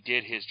and he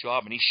did his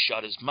job, and he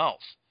shut his mouth.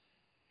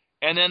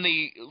 And then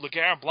the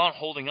LeGarrette Blount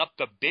holding up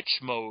the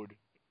bitch mode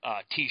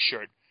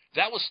T-shirt,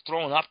 that was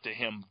thrown up to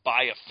him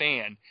by a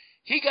fan.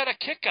 He got a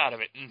kick out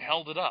of it and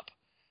held it up.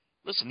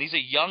 Listen, these are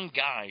young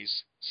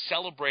guys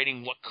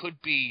celebrating what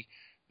could be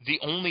the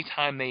only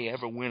time they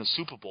ever win a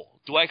Super Bowl.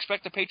 Do I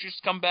expect the Patriots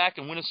to come back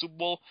and win a Super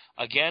Bowl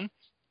again?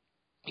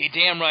 You're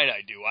damn right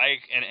I do.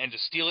 And to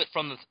steal it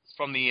from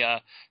the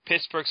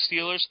Pittsburgh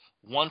Steelers,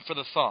 one for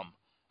the thumb.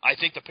 I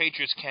think the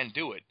Patriots can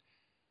do it,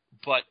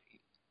 but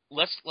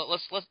let's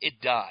let it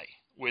die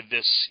with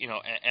this,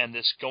 and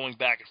this going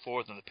back and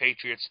forth, and the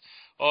Patriots,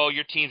 oh,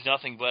 your team's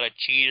nothing but a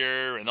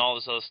cheater and all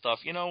this other stuff.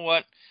 You know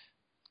what?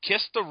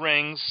 Kiss the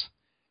rings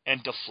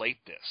and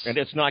deflate this. And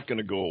it's not going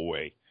to go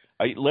away.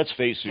 Let's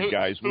face it,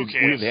 guys.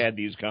 We've had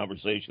these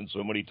conversations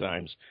so many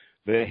times.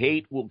 The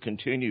hate will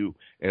continue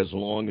as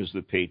long as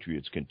the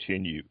Patriots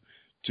continue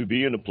to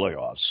be in the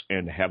playoffs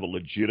and have a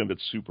legitimate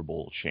Super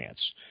Bowl chance.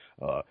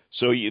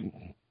 So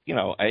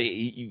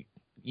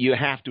you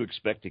have to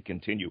expect to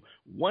continue.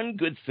 One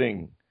good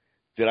thing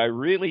that I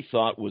really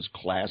thought was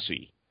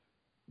classy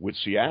with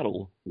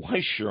Seattle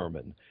was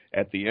Sherman.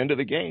 At the end of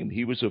the game,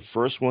 he was the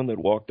first one that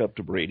walked up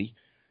to Brady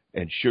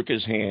and shook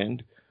his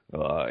hand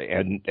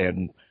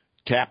and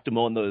tapped him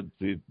on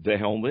the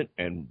helmet,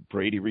 and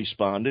Brady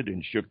responded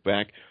and shook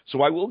back.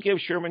 So I will give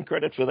Sherman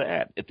credit for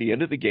that. At the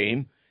end of the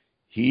game,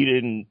 he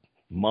didn't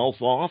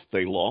mouth off.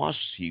 They lost.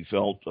 He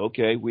felt,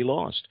 okay, we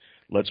lost.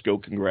 Let's go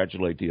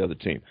congratulate the other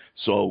team.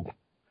 So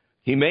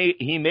he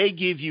may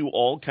give you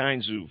all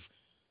kinds of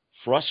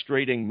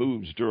frustrating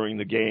moves during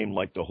the game,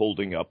 like the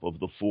holding up of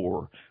the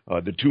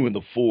 2 and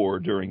the 4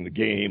 during the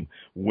game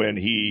when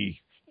he,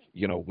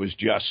 was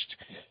just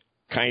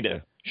kind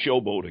of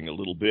showboating a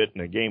little bit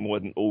and the game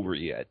wasn't over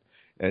yet.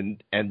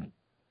 And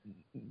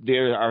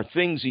there are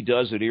things he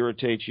does that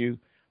irritate you,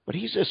 but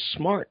he's a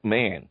smart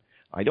man.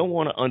 I don't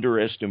want to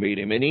underestimate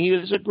him, and he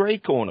is a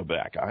great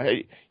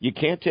cornerback. You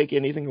can't take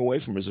anything away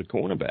from him as a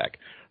cornerback.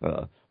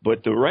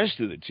 But the rest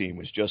of the team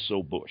was just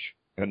so Bush.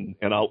 And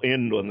I'll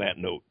end on that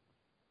note.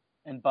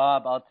 And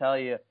Bob, I'll tell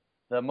you,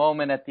 the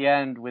moment at the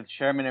end with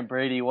Sherman and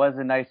Brady was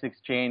a nice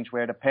exchange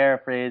where, to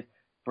paraphrase,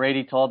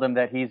 Brady told him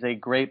that he's a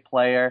great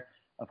player.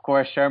 Of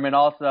course, Sherman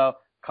also,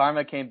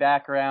 karma came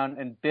back around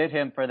and bit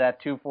him for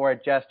that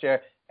 2-4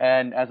 gesture.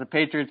 And as a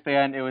Patriots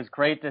fan, it was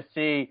great to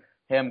see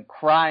him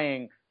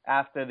crying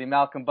after the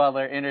Malcolm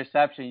Butler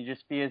interception. You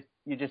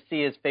just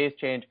see his face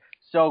change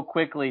so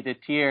quickly to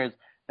tears.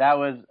 That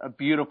was a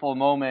beautiful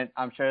moment.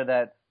 I'm sure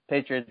that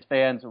Patriots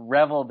fans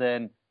reveled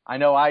in. I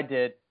know I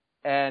did.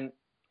 And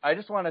I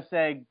just want to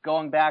say,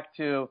 going back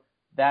to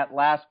that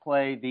last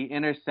play, the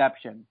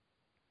interception.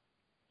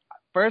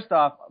 First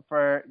off,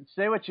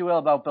 say what you will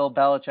about Bill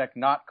Belichick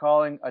not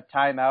calling a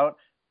timeout,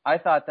 I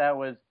thought that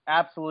was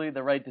absolutely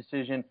the right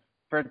decision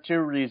for 2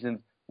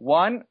 reasons.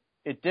 One,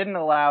 it didn't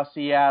allow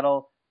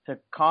Seattle to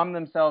calm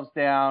themselves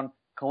down,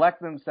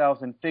 collect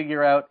themselves, and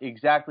figure out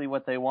exactly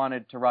what they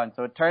wanted to run.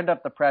 So it turned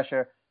up the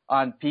pressure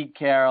on Pete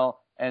Carroll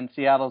and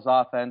Seattle's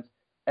offense.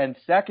 And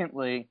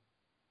secondly,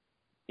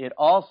 it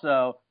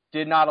also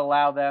did not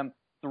allow them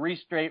 3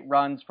 straight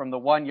runs from the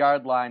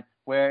 1-yard line,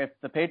 where if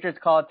the Patriots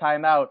call a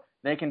timeout,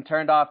 they can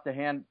turn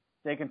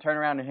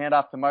around and hand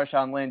off to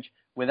Marshawn Lynch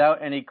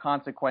without any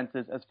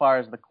consequences as far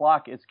as the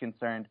clock is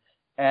concerned.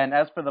 And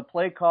as for the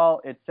play call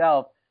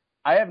itself,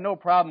 I have no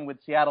problem with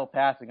Seattle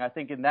passing. I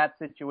think in that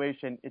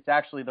situation, it's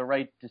actually the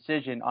right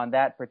decision on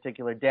that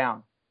particular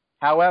down.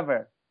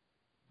 However,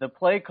 the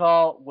play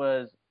call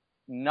was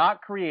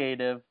not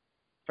creative.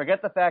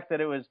 Forget the fact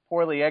that it was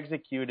poorly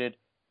executed.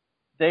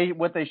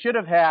 What they should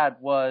have had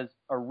was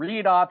a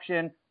read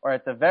option, or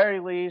at the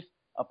very least,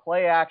 a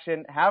play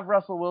action, have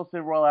Russell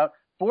Wilson roll out,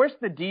 force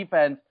the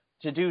defense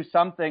to do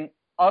something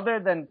other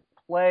than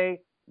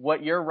play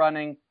what you're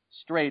running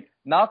straight.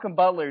 Malcolm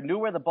Butler knew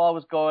where the ball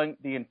was going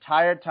the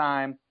entire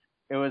time.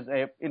 It was,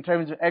 in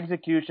terms of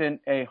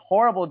execution, a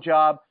horrible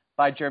job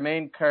by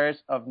Jermaine Kearse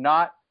of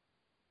not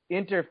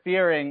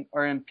interfering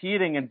or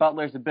impeding in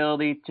Butler's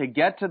ability to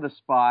get to the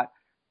spot.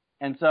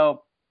 And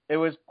so it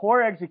was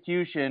poor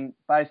execution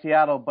by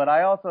Seattle, but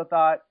I also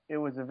thought it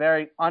was a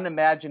very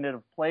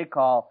unimaginative play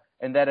call,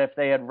 and that if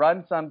they had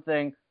run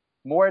something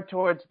more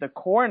towards the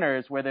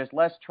corners where there's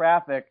less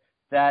traffic,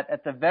 that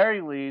at the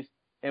very least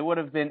it would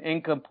have been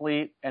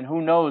incomplete, and who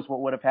knows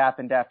what would have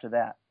happened after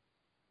that.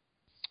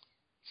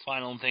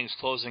 Final things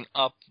closing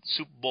up,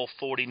 Super Bowl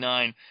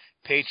 49,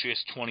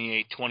 Patriots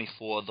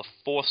 28-24, the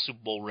 4th Super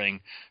Bowl ring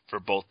for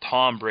both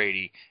Tom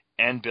Brady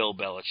and Bill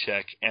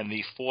Belichick, and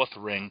the 4th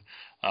ring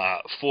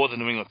for the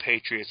New England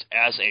Patriots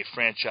as a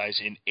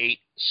franchise in 8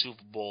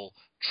 Super Bowl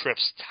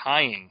trips,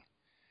 tying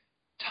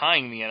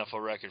the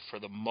NFL record for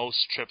the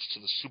most trips to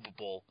the Super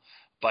Bowl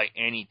by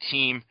any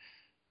team.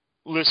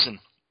 Listen,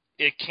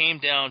 it came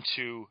down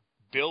to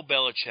Bill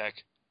Belichick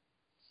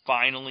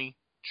finally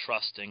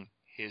trusting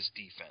his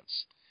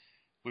defense.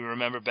 We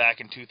remember back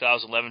in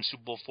 2011,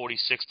 Super Bowl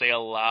 46, they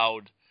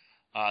allowed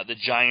the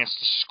Giants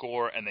to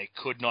score, and they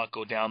could not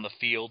go down the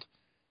field.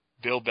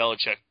 Bill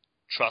Belichick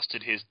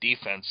trusted his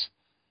defense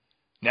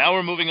Now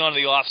we're moving on to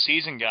the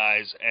off-season,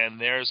 guys, and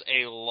there's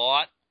a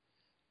lot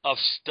of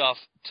stuff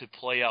to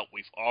play out.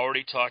 We've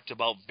already talked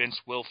about Vince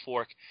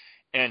Wilfork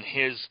and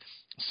his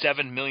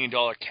 $7 million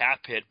cap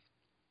hit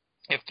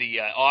if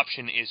the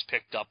option is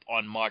picked up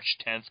on March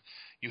 10th.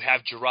 You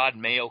have Gerard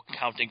Mayo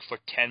counting for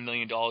 $10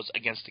 million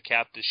against the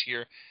cap this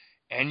year,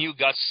 and you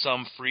got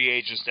some free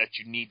agents that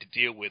you need to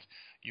deal with.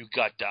 You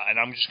got, and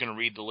I'm just going to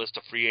read the list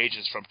of free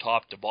agents from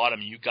top to bottom.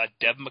 You got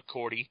Devin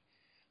McCourty,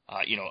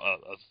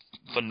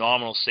 a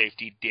phenomenal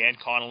safety. Dan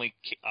Connolly,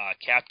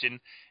 captain,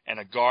 and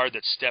a guard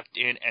that stepped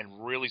in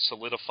and really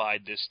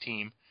solidified this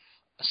team.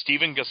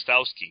 Steven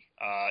Gostowski,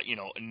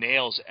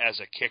 nails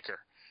as a kicker.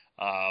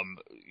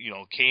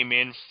 Came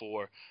in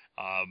for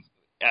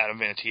Adam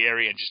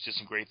Vinatieri and just did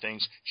some great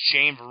things.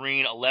 Shane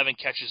Vereen, 11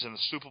 catches in the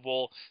Super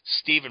Bowl.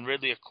 Stephen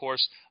Ridley, of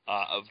course,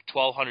 of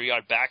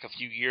 1,200-yard back a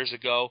few years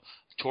ago,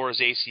 tore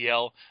his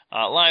ACL.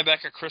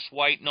 Linebacker Chris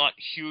White, not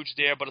huge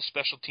there, but a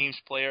special teams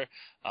player.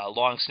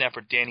 Long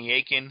snapper Danny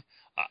Aiken.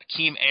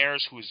 Akeem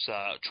Ayers, who was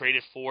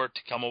traded for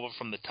to come over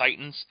from the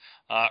Titans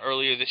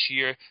earlier this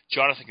year.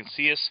 Jonathan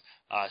Casillas,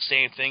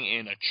 same thing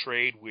in a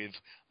trade with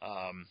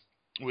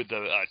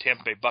the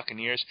Tampa Bay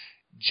Buccaneers.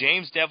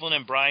 James Devlin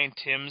and Brian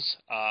Timms,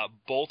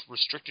 both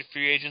restricted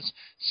free agents.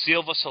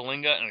 Silva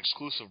Salinga, an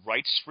exclusive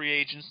rights free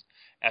agent,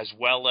 as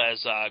well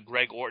as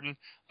Greg Orton.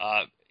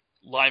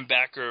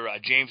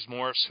 Linebacker James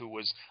Morris, who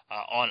was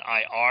on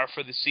IR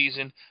for the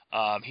season.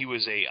 He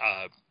was a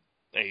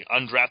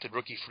undrafted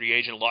rookie free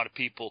agent. A lot of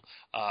people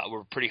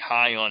were pretty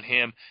high on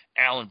him.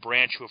 Alan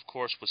Branch, who, of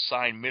course, was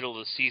signed middle of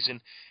the season.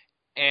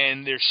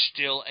 And there's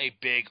still a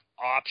big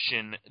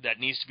option that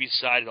needs to be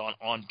decided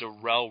on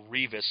Darrelle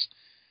Revis.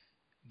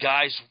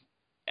 Guys,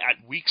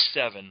 at week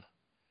 7,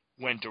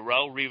 when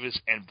Darrelle Revis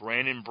and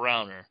Brandon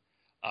Browner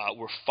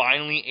were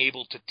finally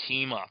able to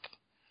team up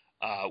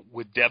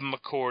with Devin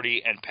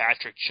McCourty and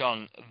Patrick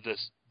Chung,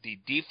 the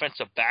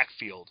defensive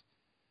backfield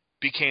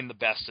became the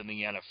best in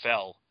the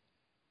NFL.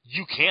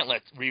 You can't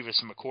let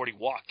Revis and McCourty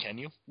walk, can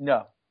you?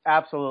 No,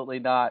 absolutely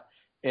not.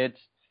 It's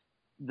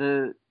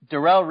the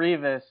Darrelle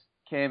Revis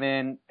came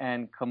in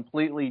and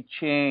completely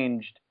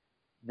changed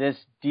this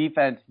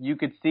defense. You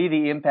could see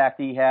the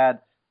impact he had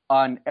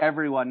on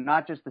everyone,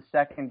 not just the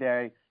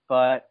secondary,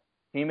 but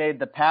he made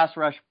the pass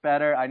rush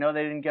better. I know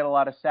they didn't get a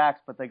lot of sacks,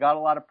 but they got a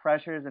lot of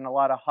pressures and a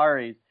lot of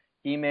hurries.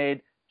 He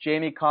made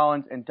Jamie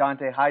Collins and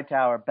Dante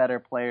Hightower better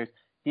players.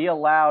 He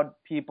allowed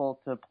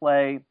people to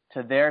play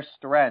to their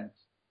strengths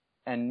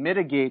and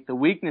mitigate the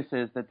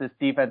weaknesses that this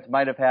defense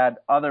might have had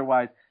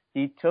otherwise.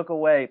 He took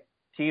away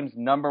teams'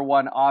 number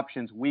one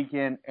options week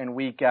in and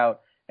week out.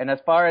 And as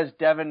far as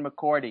Devin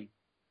McCourty,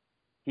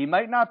 he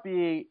might not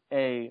be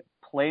a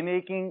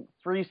playmaking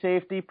free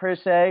safety per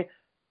se,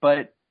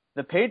 but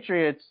the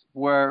Patriots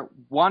were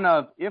one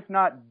of, if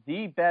not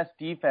the best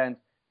defense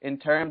in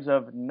terms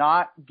of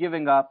not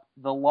giving up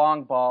the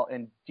long ball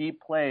and deep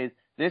plays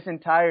this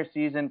entire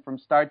season from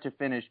start to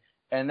finish.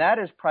 And that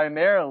is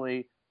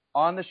primarily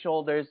on the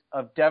shoulders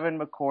of Devin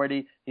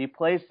McCourty. He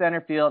plays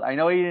center field. I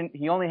know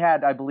he only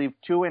had, I believe,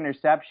 2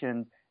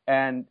 interceptions,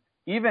 and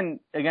even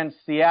against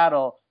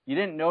Seattle, you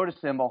didn't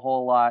notice him a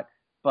whole lot,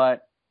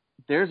 but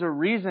there's a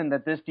reason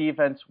that this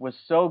defense was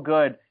so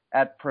good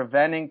at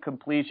preventing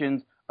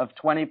completions of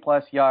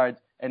 20-plus yards,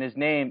 and his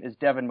name is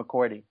Devin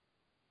McCourty.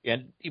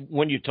 And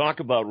when you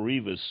talk about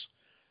Revis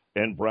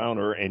and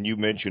Browner, and you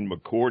mentioned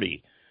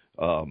McCourty,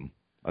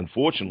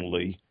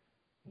 unfortunately,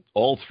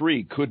 all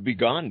 3 could be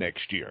gone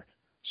next year.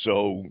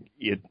 So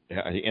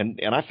and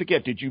I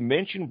forget, did you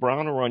mention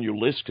Browner on your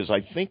list? Because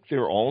I think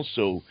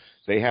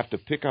they have to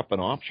pick up an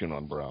option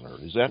on Browner.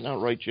 Is that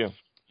not right, Jeff?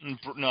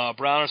 No,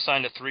 Browner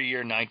signed a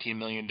 3-year, $19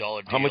 million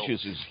deal. How much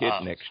is his hit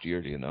next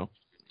year? Do you know?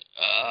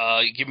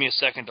 Give me a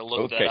second to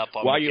look that up.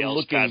 While you're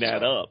looking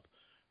that up,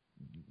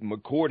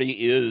 McCourty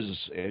is,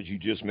 as you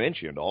just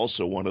mentioned,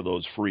 also one of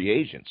those free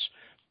agents.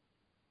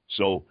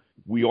 So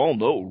we all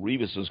know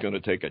Revis is going to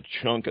take a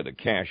chunk of the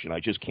cash, and I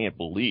just can't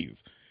believe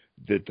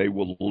that they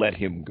will let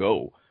him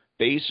go.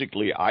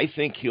 Basically, I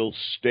think he'll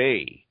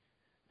stay,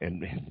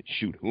 and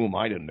shoot, whom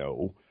I don't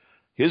know.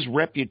 His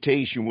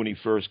reputation when he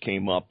first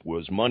came up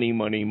was money,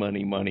 money,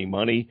 money, money,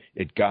 money.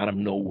 It got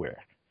him nowhere.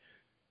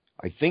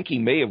 I think he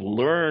may have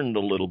learned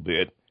a little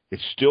bit.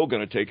 It's still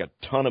going to take a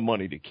ton of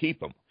money to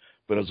keep him.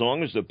 But as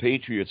long as the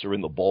Patriots are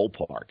in the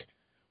ballpark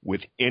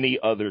with any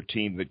other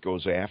team that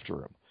goes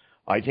after him,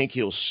 I think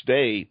he'll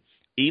stay,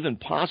 even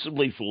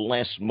possibly for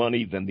less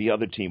money than the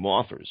other team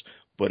offers.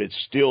 But it's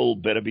still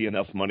better be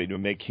enough money to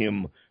make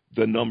him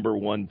the number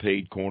 1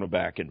 paid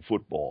cornerback in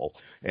football,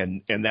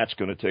 and that's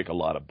going to take a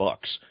lot of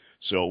bucks.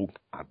 So,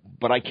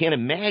 but I can't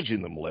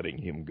imagine them letting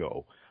him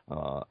go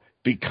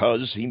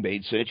because he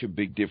made such a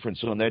big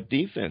difference on that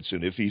defense.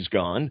 And if he's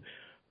gone,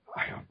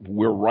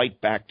 we're right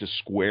back to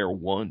square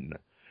one,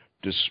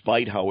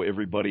 despite how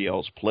everybody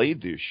else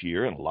played this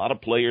year. And a lot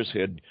of players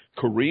had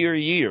career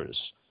years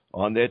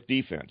on that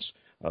defense.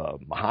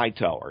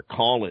 Hightower,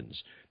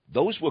 Collins,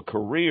 those were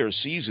career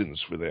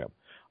seasons for them.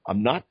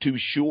 I'm not too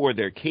sure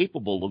they're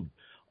capable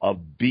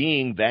of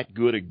being that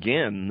good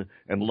again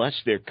unless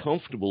they're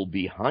comfortable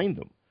behind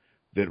them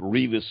that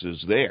Rivas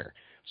is there.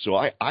 So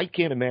I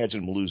can't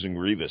imagine losing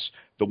Rivas.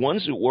 The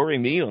ones that worry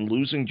me on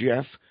losing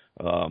Jeff,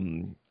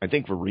 I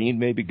think Vereen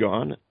may be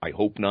gone. I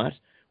hope not.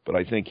 But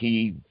I think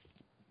he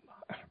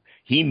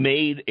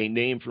made a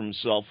name for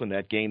himself in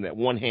that game, that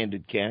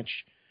one-handed catch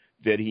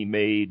that he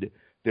made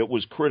that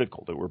was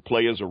critical. There were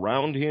players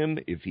around him.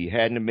 If he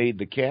hadn't made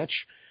the catch,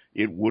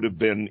 it would have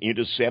been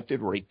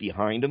intercepted right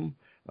behind him.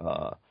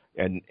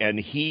 And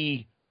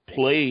he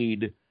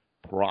played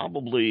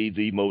probably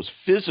the most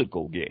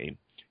physical game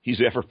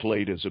he's ever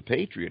played as a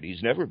Patriot.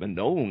 He's never been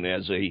known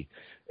as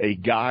a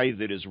guy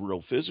that is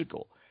real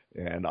physical.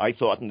 And I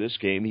thought in this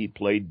game he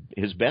played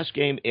his best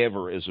game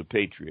ever as a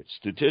Patriot.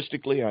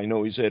 Statistically, I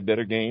know he's had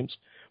better games,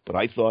 but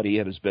I thought he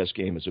had his best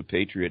game as a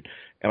Patriot,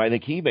 and I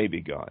think he may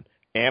be gone.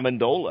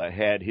 Amendola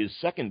had his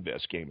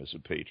second-best game as a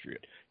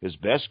Patriot. His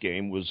best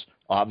game was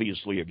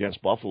obviously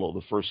against Buffalo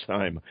the first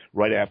time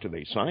right after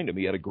they signed him.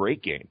 He had a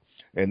great game.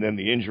 And then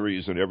the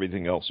injuries and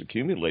everything else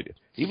accumulated.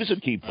 He was a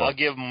key player.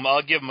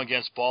 I'll give him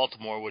against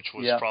Baltimore, which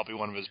was probably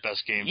one of his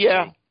best games.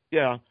 Yeah.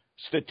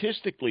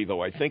 Statistically,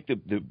 though, I think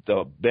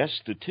the best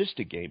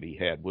statistic game he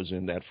had was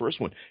in that first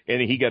one.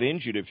 And he got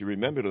injured, if you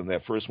remember, in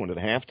that first one at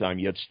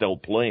halftime, yet still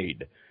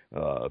played.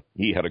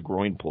 He had a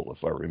groin pull,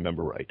 if I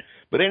remember right.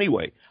 But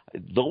anyway,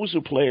 those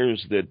are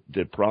players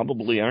that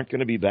probably aren't going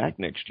to be back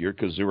next year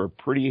because they're a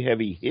pretty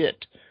heavy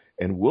hit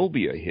and will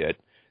be a hit,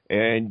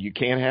 and you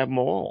can't have them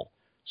all.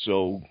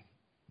 So,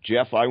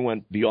 Jeff, I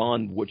went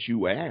beyond what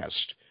you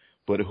asked.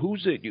 But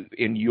who's it,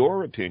 in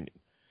your opinion,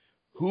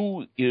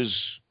 who is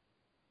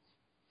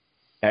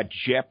at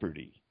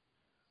jeopardy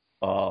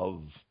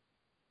of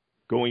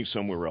going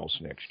somewhere else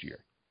next year?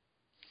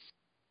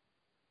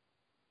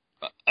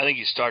 I think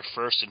you start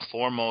first and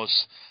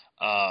foremost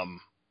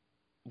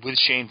with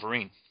Shane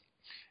Vereen.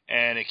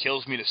 And it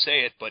kills me to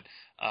say it, but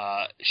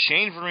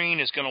Shane Vereen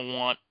is going to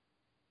want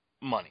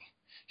money.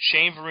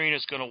 Shane Vereen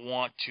is going to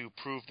want to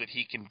prove that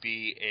he can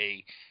be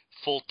a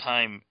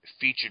full-time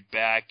featured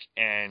back,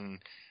 and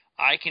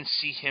I can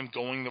see him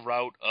going the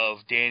route of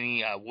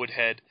Danny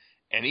Woodhead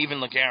and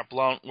even LeGarrette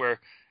Blount, where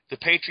the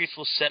Patriots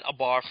will set a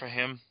bar for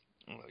him,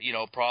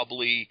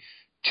 probably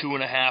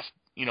 2.5,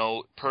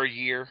 per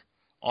year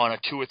on a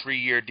 2 or 3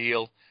 year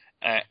deal,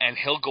 and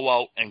he'll go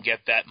out and get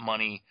that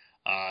money,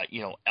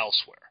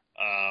 elsewhere.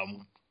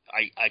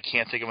 I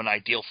can't think of an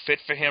ideal fit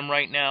for him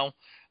right now,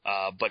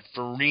 but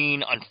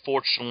Vereen,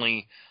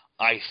 unfortunately,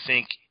 I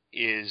think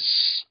is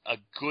a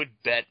good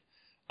bet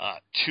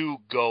to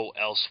go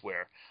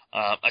elsewhere.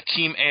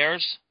 Akeem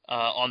Ayers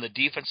on the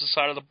defensive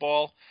side of the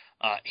ball,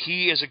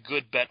 he is a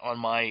good bet on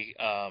my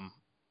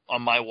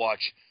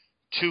watch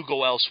to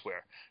go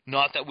elsewhere.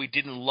 Not that we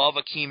didn't love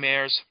Akeem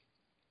Ayers,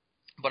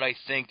 but I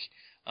think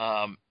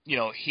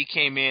he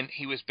came in.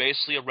 He was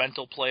basically a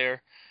rental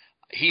player.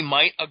 He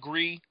might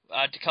agree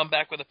to come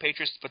back with the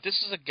Patriots, but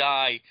this is a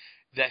guy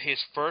that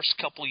his first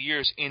couple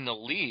years in the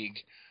league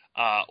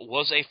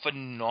was a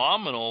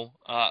phenomenal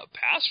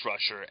pass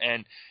rusher,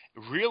 and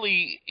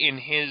really in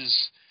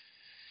his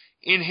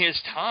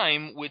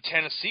time with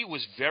Tennessee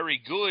was very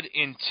good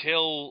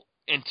until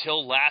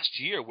last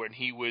year when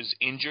he was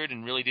injured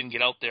and really didn't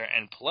get out there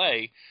and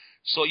play.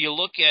 So you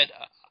look at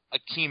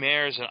Akeem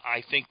Ayers, and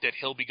I think that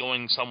he'll be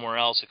going somewhere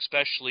else,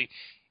 especially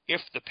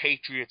if the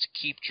Patriots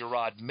keep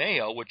Gerard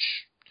Mayo,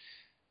 which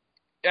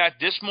at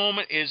this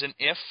moment is an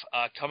if,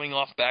 coming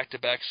off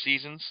back-to-back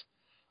seasons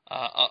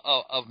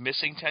of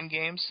missing 10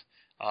 games,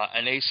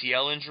 an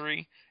ACL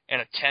injury,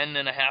 and a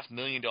 $10.5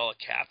 million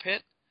cap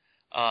hit.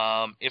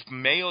 If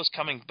Mayo's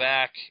coming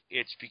back,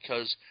 it's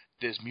because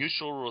there's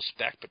mutual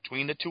respect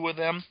between the two of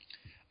them,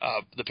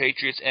 the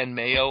Patriots and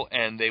Mayo,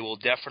 and they will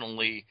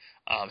definitely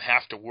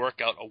have to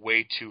work out a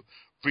way to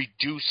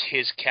reduce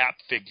his cap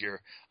figure,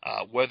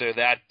 whether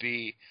that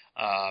be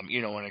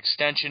an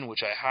extension,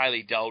 which I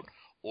highly doubt,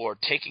 or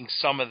taking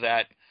some of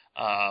that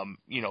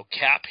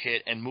cap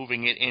hit and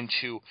moving it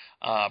into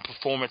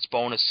performance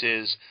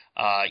bonuses,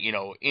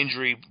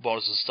 injury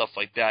bonuses, stuff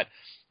like that.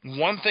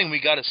 One thing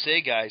we got to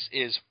say, guys,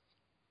 is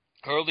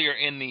earlier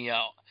in the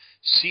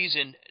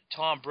season,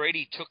 Tom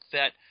Brady took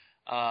that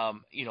the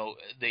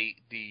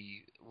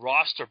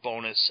roster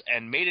bonus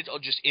and made it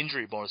just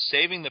injury bonus,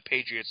 saving the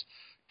Patriots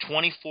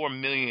 $24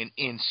 million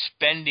in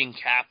spending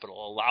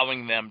capital,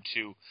 allowing them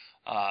to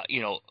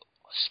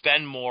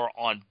spend more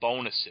on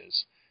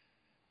bonuses.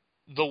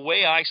 The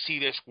way I see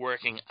this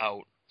working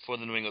out for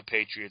the New England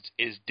Patriots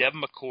is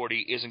Devin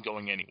McCourty isn't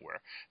going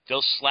anywhere.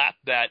 They'll slap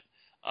that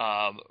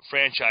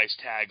franchise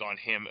tag on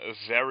him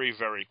very,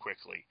 very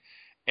quickly.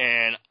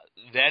 And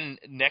then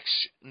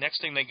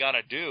next thing they got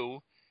to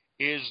do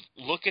is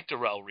look at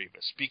Darrelle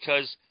Revis,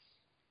 because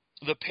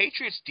the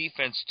Patriots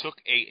defense took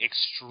a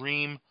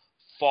extreme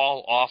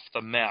fall off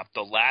the map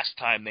the last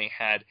time they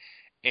had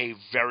a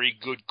very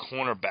good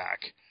cornerback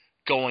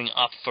going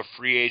up for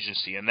free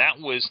agency, and that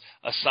was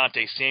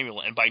Asante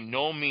Samuel. And by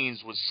no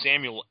means was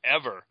Samuel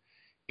ever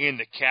in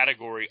the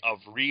category of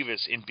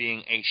Revis in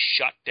being a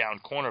shutdown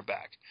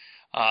cornerback.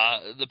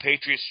 The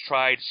Patriots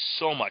tried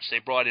so much. They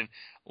brought in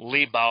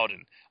Lee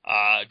Bowden,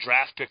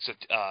 draft picks of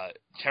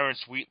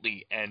Terrence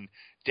Wheatley and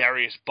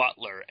Darius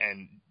Butler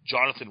and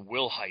Jonathan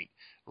Wilhite,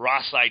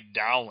 Rosside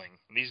Dowling,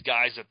 these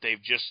guys that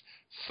they've just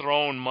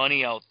thrown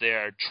money out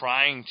there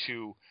trying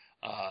to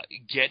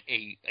get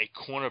a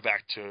cornerback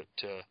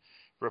to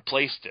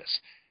replace this.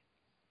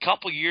 A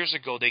couple years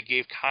ago, they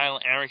gave Kyle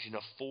Arrington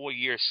a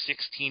 4-year,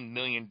 $16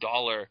 million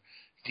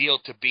deal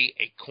to be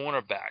a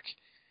cornerback.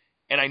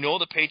 And I know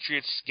the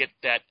Patriots get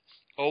that,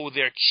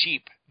 they're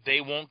cheap,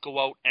 they won't go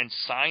out and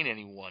sign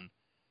anyone.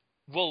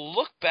 Well,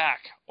 look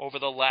back over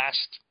the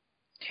last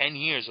 10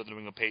 years of the New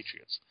England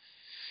Patriots.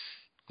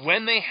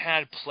 When they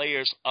had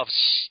players of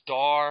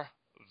star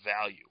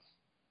value,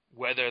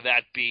 whether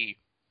that be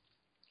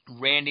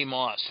Randy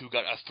Moss, who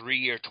got a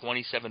 3-year,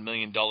 $27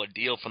 million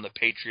deal from the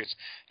Patriots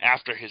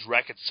after his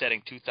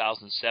record-setting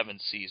 2007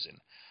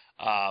 season.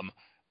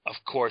 Of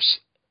course,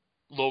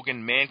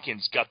 Logan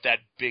Mankins got that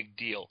big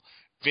deal.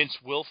 Vince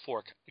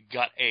Wilfork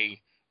got a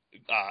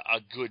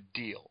good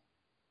deal.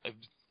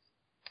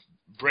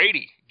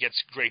 Brady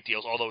gets great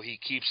deals, although he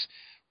keeps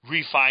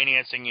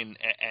refinancing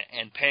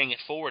and paying it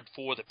forward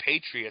for the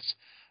Patriots.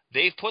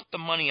 They've put the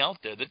money out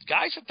there. The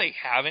guys that they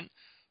haven't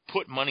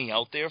put money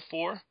out there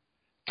for,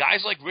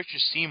 guys like Richard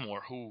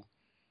Seymour, who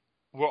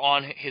were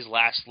on his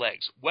last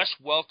legs. Wes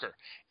Welker,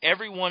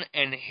 everyone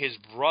and his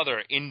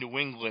brother in New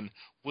England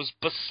was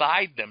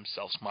beside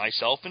themselves,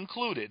 myself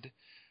included,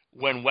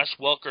 when Wes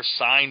Welker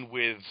signed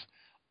with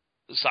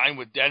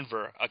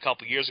Denver a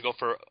couple years ago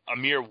for a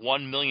mere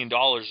 $1 million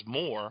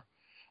more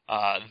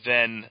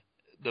than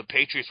the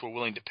Patriots were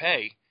willing to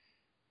pay.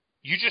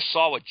 You just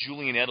saw what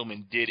Julian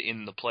Edelman did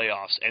in the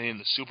playoffs and in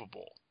the Super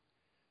Bowl.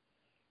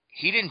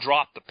 He didn't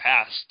drop the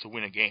pass to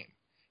win a game.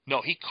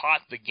 No, he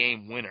caught the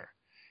game winner.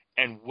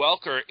 And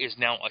Welker is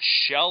now a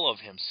shell of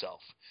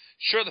himself.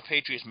 Sure, the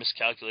Patriots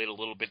miscalculated a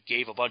little bit,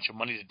 gave a bunch of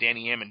money to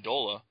Danny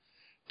Amendola,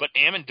 but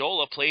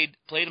Amendola played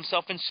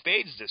himself in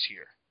spades this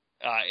year,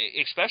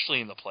 especially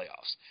in the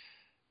playoffs.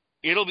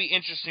 It'll be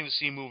interesting to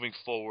see moving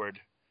forward,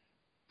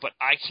 but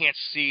I can't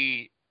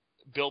see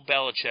Bill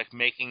Belichick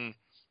making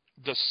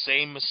the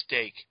same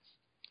mistake.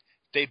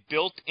 They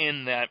built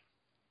in that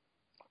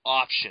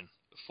option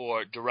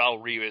for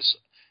Darrelle Revis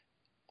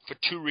for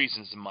two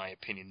reasons, in my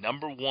opinion.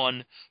 Number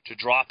one, to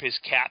drop his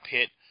cap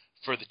hit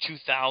for the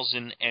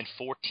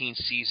 2014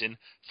 season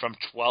from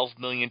 $12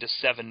 million to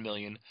 $7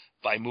 million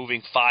by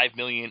moving $5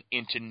 million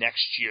into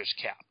next year's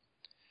cap.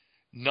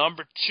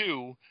 Number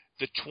two,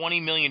 the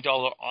 $20 million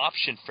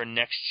option for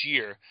next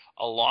year,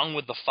 along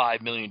with the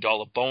 $5 million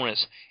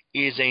bonus,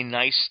 is a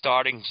nice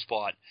starting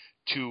spot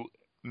to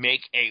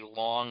make a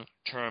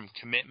long-term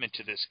commitment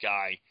to this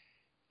guy.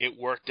 It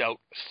worked out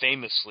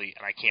famously,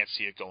 and I can't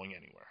see it going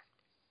anywhere.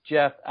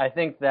 Jeff, I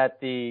think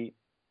that the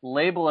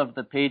label of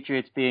the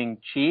Patriots being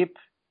cheap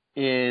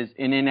is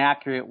an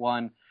inaccurate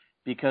one,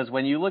 because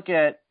when you look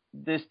at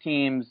this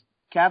team's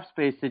cap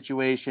space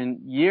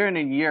situation year in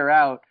and year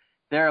out,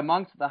 they're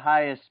amongst the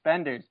highest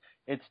spenders.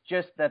 It's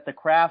just that the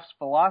Kraft's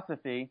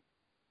philosophy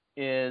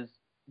is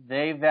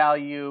they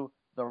value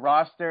the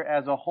roster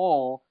as a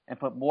whole and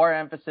put more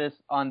emphasis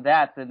on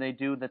that than they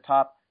do the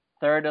top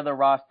third of the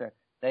roster.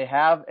 They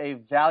have a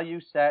value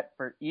set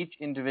for each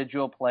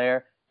individual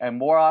player, and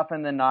more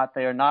often than not,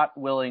 they are not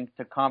willing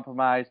to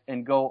compromise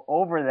and go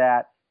over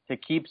that to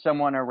keep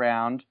someone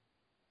around.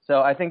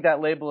 So I think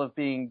that label of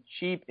being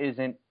cheap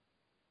isn't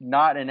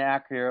not an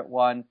accurate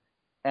one.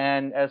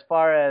 And as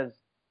far as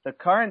the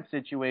current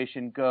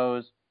situation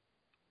goes,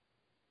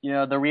 you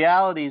know, the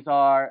realities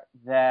are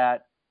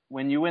that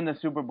when you win the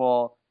Super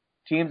Bowl,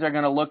 teams are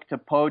going to look to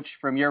poach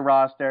from your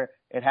roster.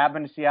 It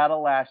happened to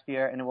Seattle last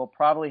year, and it will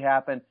probably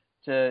happen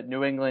to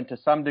New England to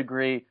some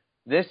degree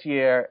this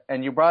year.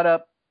 And you brought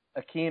up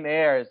Akeem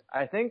Ayers.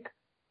 I think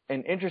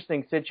an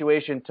interesting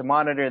situation to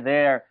monitor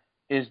there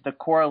is the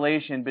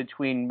correlation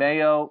between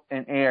Mayo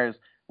and Ayers,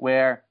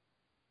 where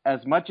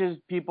as much as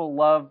people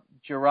love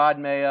Gerard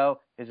Mayo,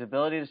 his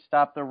ability to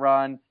stop the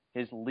run,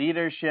 his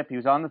leadership, he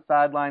was on the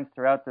sidelines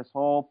throughout this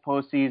whole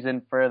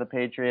postseason for the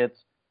Patriots.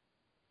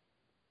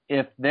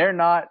 If they're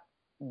not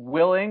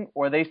willing,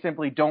 or they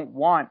simply don't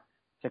want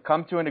to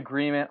come to an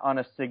agreement on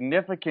a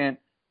significant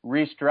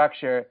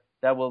restructure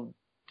that will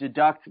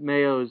deduct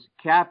Mayo's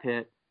cap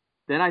hit,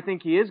 then I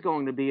think he is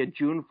going to be a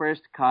June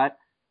 1st cut,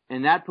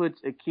 and that puts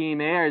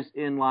Akeem Ayers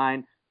in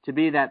line to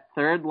be that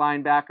third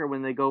linebacker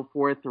when they go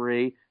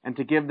 4-3, and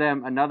to give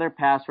them another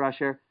pass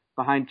rusher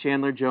behind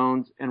Chandler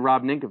Jones and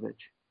Rob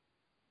Ninkovich.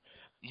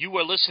 You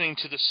are listening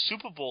to the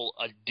Super Bowl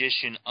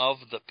edition of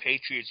the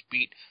Patriots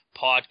Beat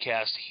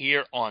podcast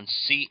here on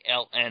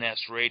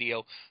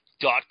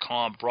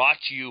CLNSradio.com, brought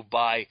to you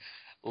by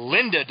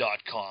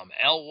lynda.com,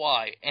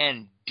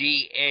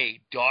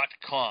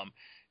 LYNDA.com.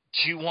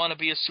 Do you want to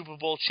be a Super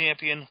Bowl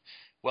champion?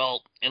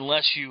 Well,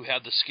 unless you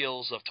have the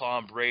skills of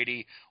Tom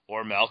Brady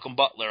or Malcolm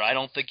Butler, I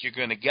don't think you're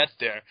going to get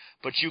there.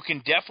 But you can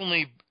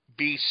definitely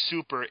be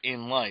super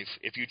in life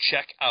if you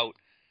check out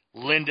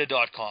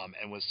lynda.com.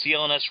 And with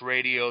CLNS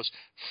Radio's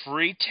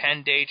free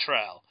 10-day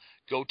trial,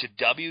 go to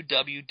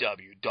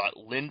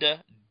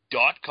www.lynda.com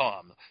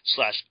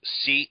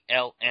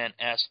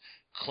linda.com/CLNS.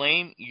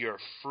 Claim your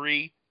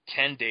free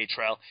 10-day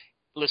trial.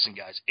 Listen,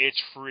 guys,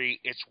 it's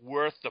free. It's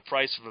worth the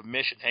price of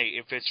admission. Hey,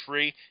 if it's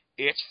free,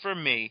 it's for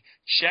me.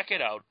 Check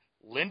it out,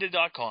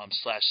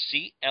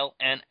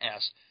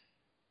 linda.com/CLNS.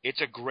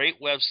 It's a great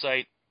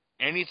website.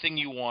 Anything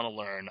you want to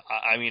learn.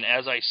 I mean,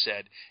 as I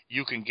said,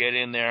 you can get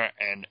in there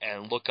and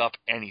look up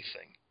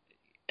anything.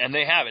 And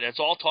they have it. It's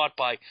all taught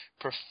by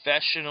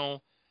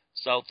professionals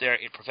out there,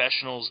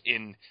 professionals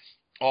in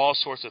all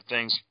sorts of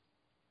things.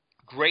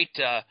 Great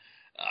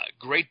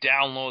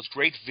downloads,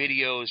 great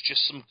videos,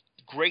 just some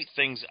great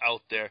things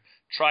out there.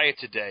 Try it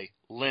today,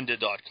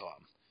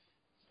 lynda.com.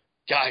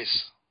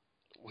 Guys,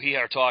 we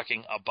are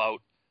talking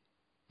about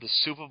the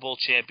Super Bowl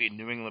champion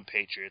New England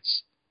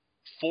Patriots,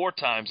 4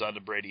 times under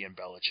Brady and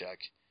Belichick.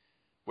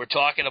 We're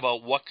talking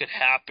about what could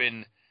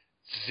happen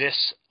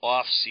this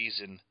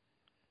offseason.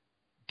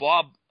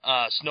 Bob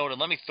Snowden,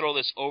 let me throw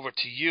this over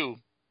to you.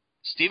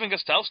 Stephen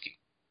Gostkowski.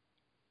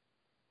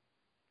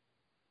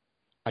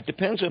 It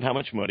depends on how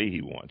much money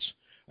he wants.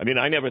 I mean,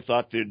 I never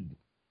thought they'd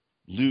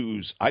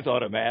lose. I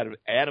thought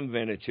Adam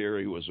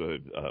Vinatieri was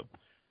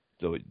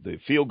the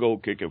field goal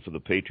kicker for the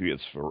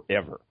Patriots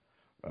forever,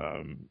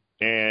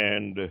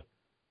 and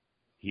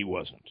he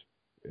wasn't.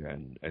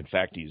 And in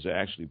fact, he's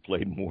actually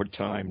played more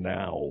time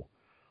now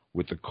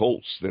with the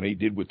Colts than he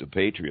did with the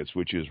Patriots,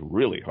 which is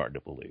really hard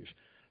to believe.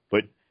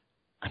 But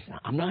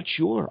I'm not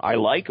sure. I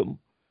like him.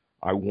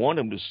 I want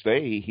him to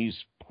stay.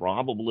 He's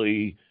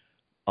probably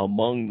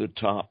among the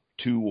top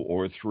 2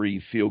 or 3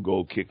 field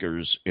goal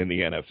kickers in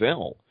the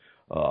NFL.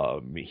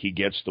 He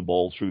gets the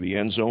ball through the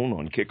end zone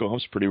on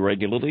kickoffs pretty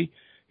regularly.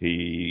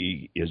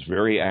 He is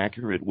very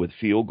accurate with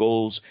field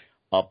goals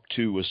up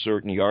to a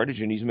certain yardage,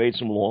 and he's made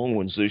some long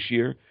ones this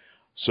year.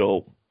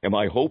 So am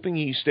I hoping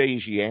he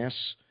stays? Yes.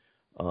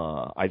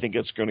 I think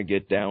it's going to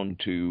get down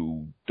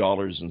to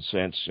dollars and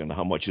cents and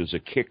how much is a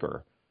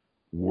kicker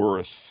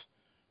worth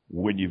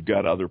when you've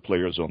got other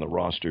players on the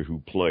roster who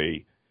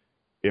play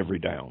every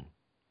down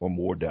or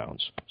more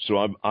downs. So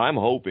I'm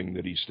hoping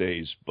that he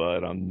stays,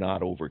 but I'm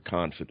not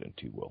overconfident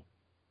he will.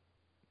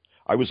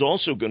 I was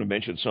also going to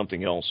mention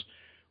something else.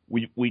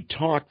 We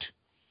talked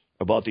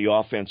about the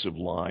offensive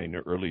line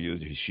earlier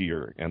this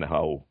year and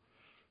how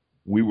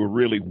we were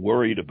really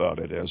worried about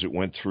it as it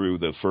went through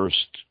the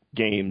first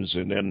games,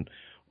 and then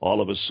all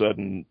of a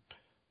sudden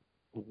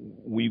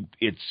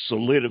it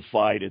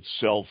solidified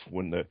itself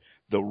when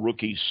the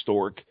rookie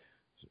Stork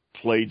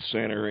played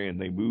center and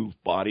they moved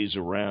bodies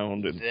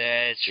around. And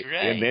that's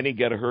right. And then he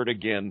got hurt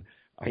again.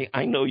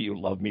 I know you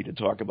love me to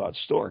talk about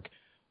Stork,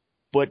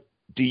 but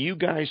do you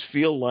guys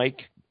feel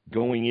like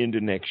going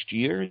into next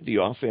year, the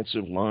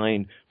offensive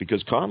line,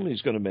 because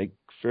Conley's going to make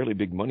fairly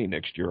big money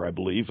next year, I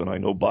believe, and I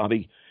know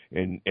Bobby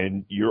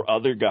and your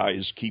other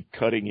guys keep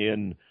cutting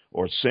in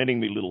or sending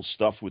me little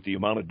stuff with the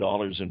amount of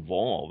dollars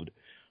involved.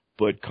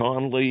 But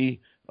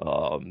Conley,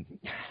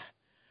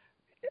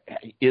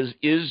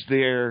 is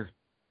there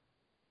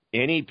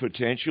any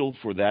potential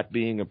for that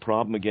being a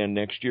problem again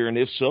next year? And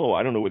if so,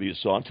 I don't know whether you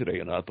saw it today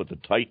or not, but the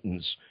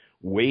Titans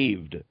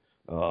waived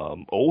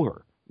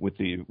Oher with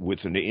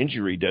an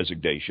injury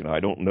designation.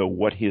 I don't know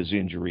what his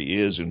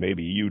injury is, and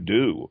maybe you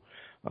do.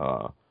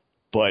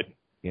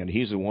 And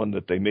he's the one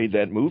that they made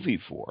that movie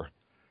for,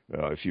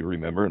 if you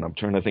remember. And I'm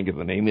trying to think of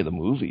the name of the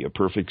movie, A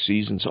Perfect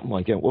Season, something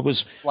like that. What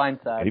was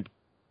Blindside?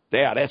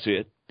 Yeah, that's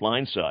it,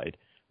 Blindside.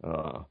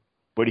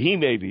 But he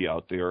may be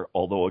out there,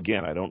 although,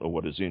 again, I don't know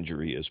what his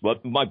injury is.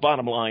 But my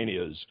bottom line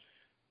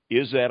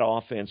is that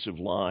offensive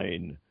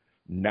line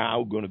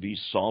now going to be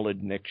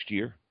solid next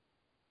year?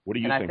 What do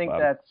you think,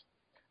 Bob?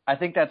 I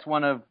think that's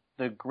one of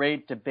the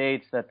great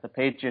debates that the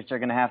Patriots are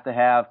going to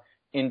have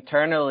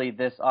internally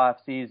this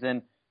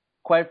offseason.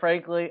 Quite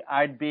frankly,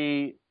 I'd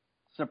be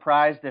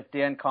surprised if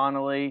Dan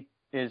Connolly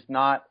is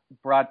not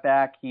brought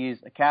back. He's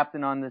a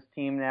captain on this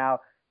team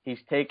now.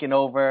 He's taken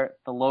over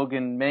the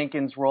Logan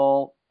Mankins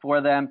role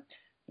for them.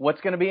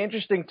 What's going to be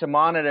interesting to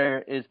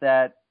monitor is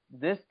that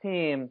this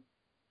team,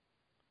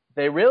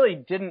 they really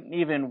didn't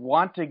even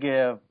want to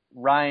give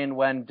Ryan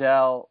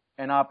Wendell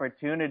an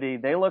opportunity.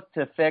 They looked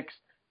to fix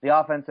the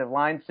offensive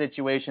line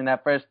situation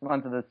that first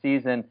month of the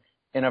season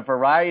in a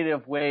variety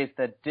of ways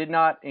that did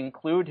not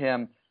include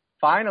him.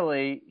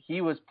 Finally, he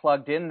was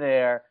plugged in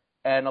there,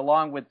 and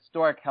along with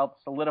Stork,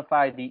 helped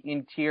solidify the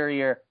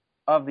interior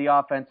of the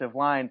offensive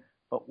line.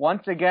 But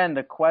once again,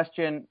 the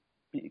question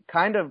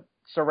kind of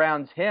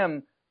surrounds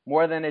him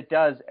more than it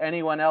does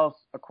anyone else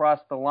across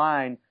the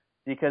line,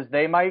 because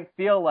they might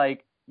feel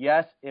like,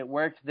 yes, it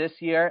worked this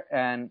year,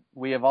 and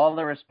we have all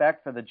the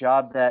respect for the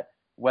job that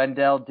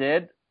Wendell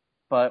did,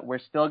 but we're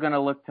still going to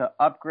look to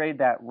upgrade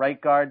that right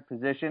guard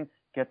position,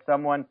 get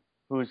someone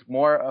who's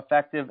more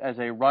effective as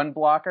a run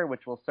blocker,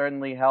 which will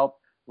certainly help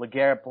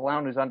LeGarrette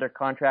Blount, who's under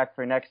contract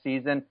for next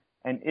season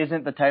and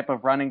isn't the type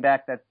of running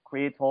back that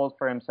creates holes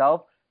for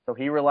himself. So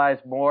he relies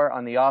more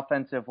on the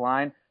offensive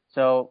line.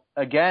 So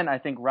again, I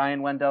think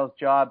Ryan Wendell's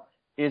job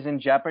is in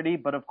jeopardy,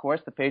 but of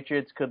course the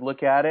Patriots could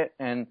look at it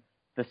and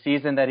the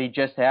season that he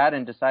just had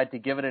and decide to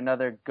give it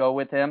another go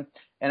with him.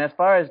 And as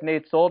far as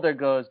Nate Solder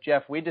goes,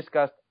 Jeff, we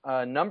discussed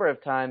a number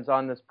of times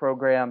on this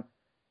program,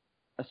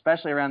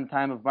 especially around the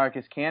time of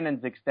Marcus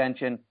Cannon's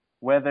extension,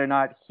 whether or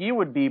not he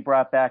would be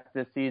brought back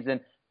this season.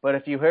 But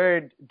if you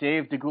heard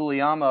Dave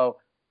DeGuglielmo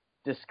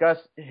discuss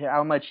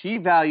how much he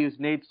values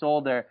Nate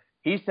Solder,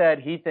 he said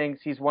he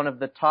thinks he's one of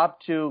the top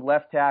 2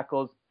 left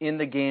tackles in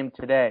the game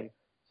today.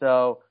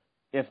 So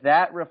if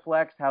that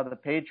reflects how the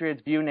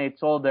Patriots view Nate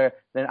Solder,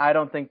 then I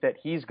don't think that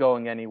he's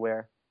going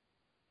anywhere.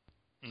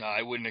 No,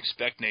 I wouldn't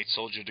expect Nate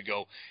Solder to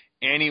go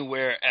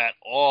anywhere at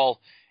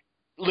all.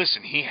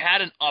 Listen, he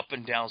had an up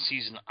and down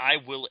season. I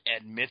will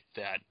admit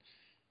that.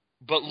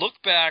 But look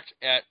back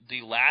at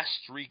the last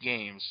 3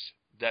 games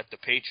that the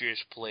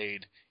Patriots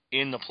played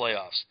in the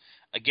playoffs.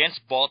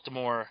 Against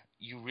Baltimore,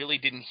 you really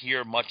didn't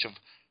hear much of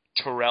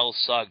Terrell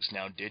Suggs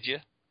now, did you?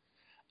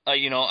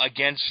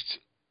 Against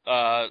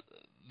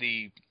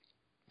the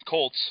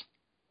Colts,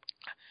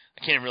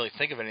 I can't really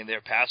think of any of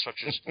their pass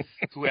rushers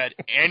who had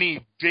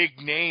any big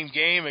name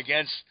game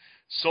against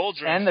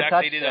Soldier. And in the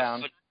fact,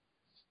 touchdown.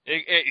 They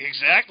did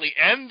exactly,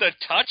 and the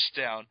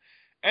touchdown.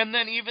 And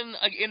then even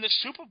in the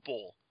Super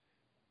Bowl,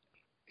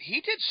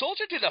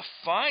 Soldier did a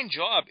fine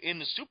job in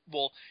the Super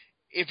Bowl.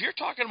 If you're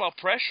talking about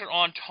pressure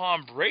on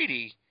Tom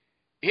Brady,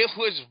 it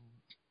was,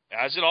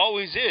 as it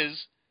always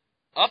is,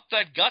 up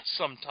that gut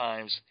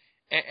sometimes.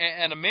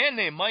 And a man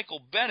named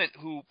Michael Bennett,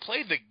 who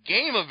played the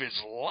game of his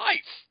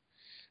life.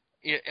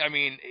 I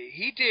mean,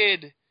 he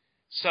did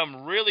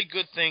some really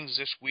good things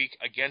this week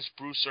against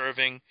Bruce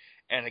Irving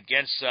and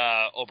against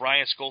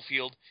O'Brien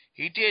Schofield.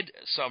 He did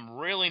some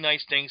really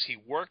nice things. He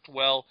worked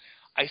well.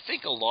 I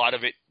think a lot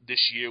of it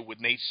this year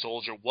with Nate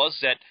Solder was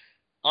that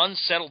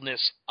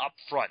unsettledness up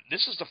front.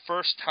 This is the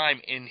first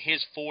time in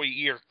his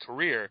 4-year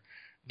career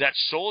that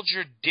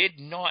Soldier did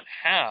not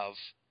have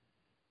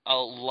a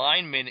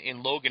lineman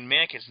in Logan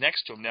Mankins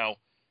next to him. Now,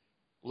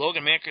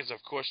 Logan Mankins,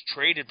 of course,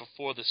 traded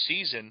before the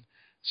season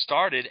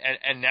started,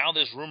 and now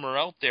there's rumor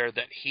out there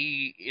that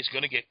he is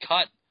going to get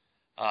cut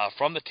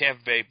from the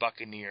Tampa Bay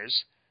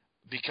Buccaneers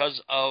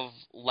because of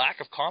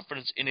lack of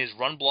confidence in his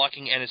run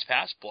blocking and his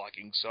pass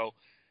blocking. So,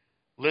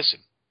 listen,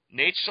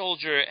 Nate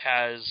Solder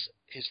has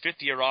his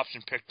 5th-year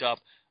option picked up.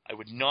 I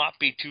would not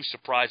be too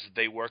surprised if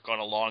they work on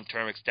a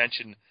long-term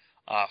extension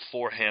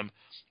for him.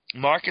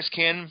 Marcus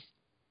Cannon,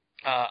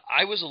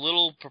 I was a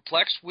little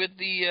perplexed with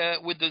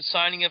the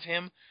signing of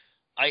him.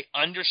 I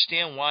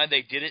understand why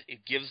they did it.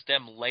 It gives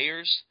them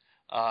layers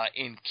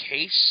in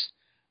case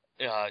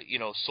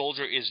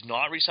Soldier is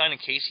not re-signed, in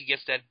case he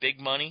gets that big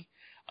money.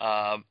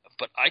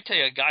 But I tell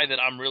you, a guy that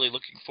I'm really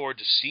looking forward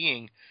to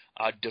seeing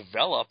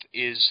develop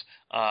is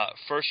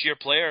first-year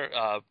player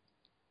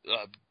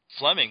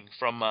Fleming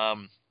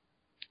from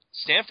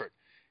Stanford.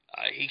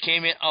 He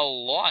came in a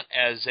lot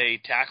as a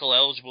tackle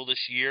eligible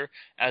this year,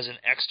 as an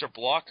extra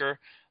blocker.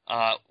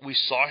 We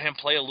saw him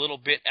play a little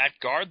bit at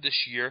guard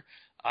this year.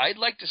 I'd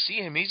like to see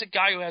him. He's a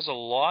guy who has a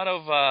lot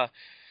of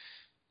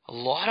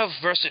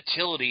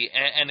versatility,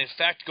 and in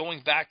fact,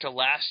 going back to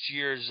last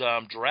year's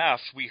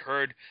draft, we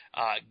heard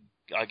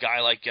a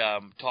guy like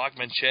Todd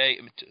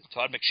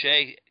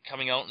McShay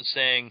coming out and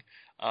saying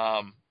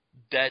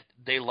that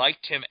they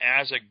liked him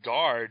as a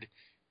guard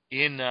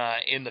in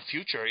the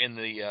future in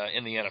the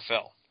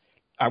NFL.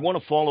 I want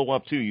to follow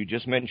up too. You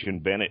just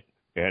mentioned Bennett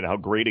and how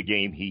great a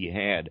game he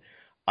had.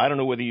 I don't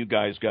know whether you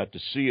guys got to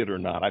see it or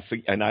not.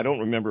 And I don't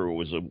remember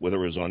whether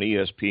it was on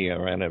ESPN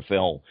or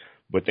NFL,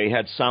 but they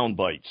had sound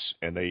bites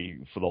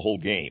for the whole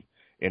game,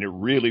 and it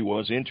really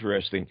was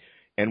interesting.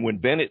 And when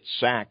Bennett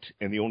sacked,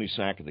 and the only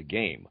sack of the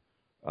game,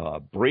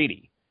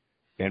 Brady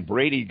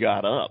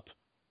got up,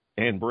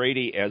 and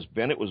Brady, as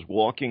Bennett was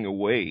walking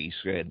away,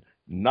 said,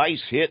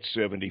 "Nice hit,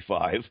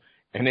 75."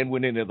 And then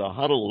went into the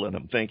huddle, and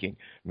I'm thinking,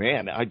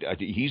 man,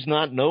 he's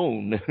not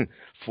known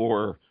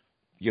for,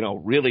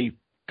 really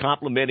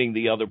complimenting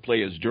the other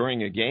players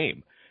during a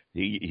game.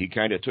 He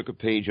kind of took a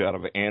page out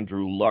of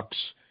Andrew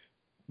Luck's,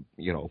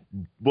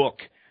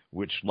 book,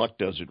 which Luck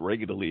does it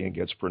regularly and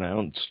gets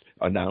renowned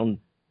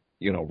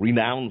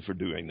for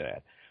doing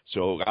that.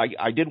 So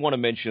I did want to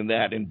mention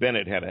that, and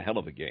Bennett had a hell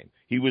of a game.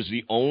 He was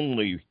the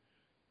only,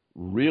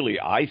 really,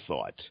 I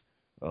thought,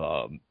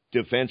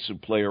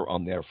 defensive player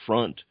on their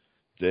front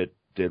that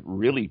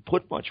really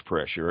put much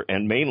pressure,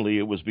 and mainly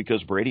it was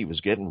because Brady was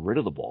getting rid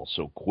of the ball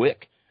so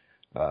quick.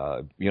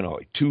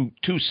 2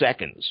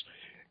 seconds,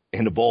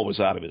 and the ball was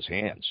out of his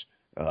hands.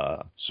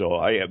 But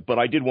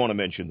I did want to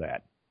mention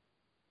that.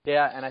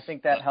 Yeah, and I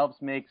think that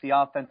helps make the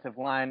offensive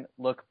line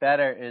look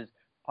better. Is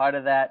part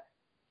of that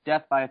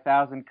death by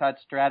 1,000 cut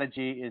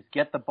strategy is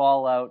get the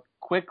ball out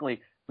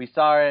quickly. We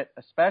saw it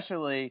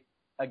especially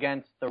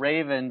against the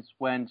Ravens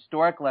when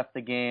Stork left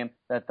the game,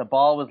 that the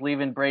ball was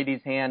leaving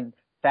Brady's hand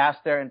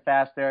faster and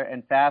faster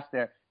and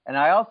faster. And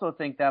I also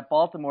think that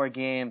Baltimore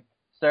game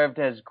served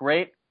as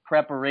great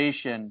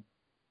preparation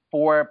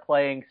for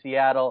playing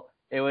Seattle.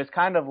 It was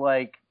kind of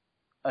like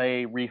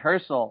a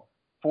rehearsal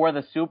for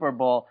the Super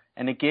Bowl,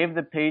 and it gave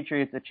the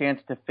Patriots a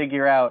chance to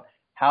figure out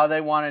how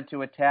they wanted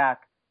to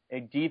attack a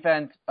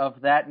defense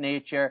of that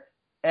nature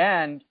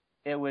And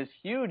it was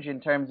huge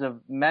in terms of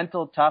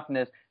mental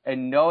toughness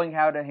and knowing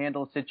how to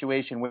handle a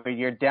situation where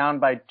you're down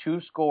by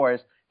 2 scores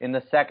in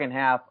the second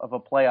half of a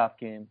playoff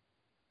game.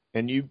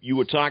 And you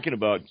were talking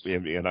about,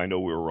 and I know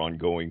we were on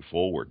going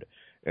forward,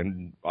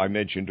 and I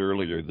mentioned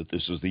earlier that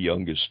this is the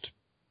youngest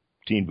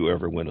team to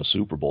ever win a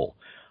Super Bowl.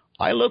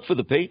 I look for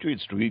the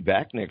Patriots to be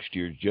back next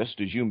year, just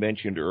as you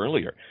mentioned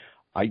earlier.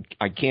 I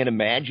can't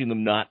imagine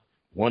them not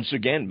once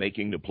again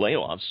making the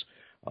playoffs.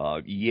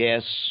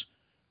 Yes,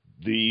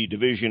 the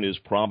division is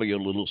probably a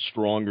little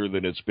stronger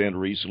than it's been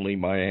recently.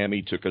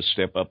 Miami took a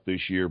step up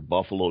this year.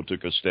 Buffalo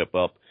took a step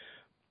up.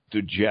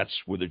 The Jets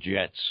were the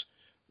Jets.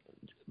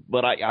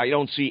 But I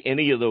don't see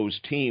any of those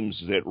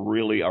teams that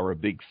really are a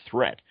big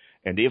threat.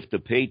 And if the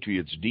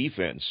Patriots'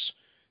 defense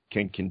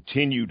can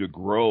continue to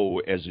grow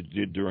as it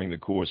did during the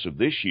course of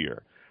this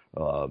year,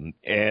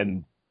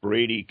 and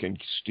Brady can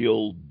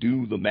still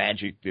do the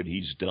magic that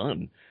he's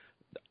done,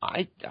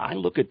 I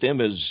look at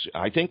them as,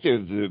 I think they're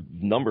the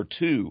number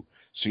 2.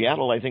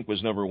 Seattle, I think,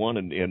 was number 1,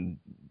 and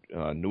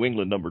New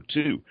England number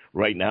 2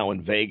 right now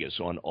in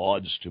Vegas on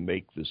odds to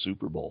make the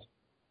Super Bowl.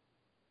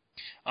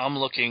 I'm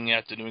looking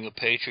at the New England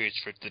Patriots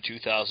for the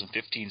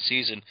 2015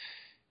 season.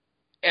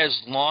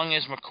 As long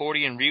as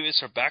McCourty and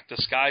Revis are back, the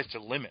sky's the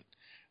limit.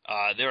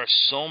 There are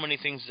so many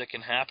things that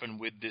can happen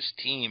with this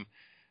team.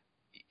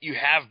 You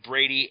have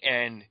Brady,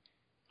 and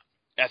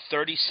at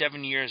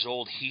 37 years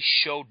old, he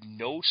showed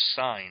no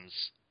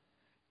signs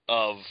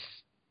of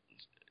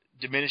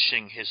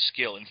diminishing his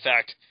skill. In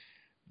fact,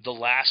 the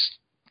last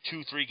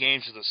 2-3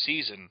 games of the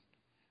season,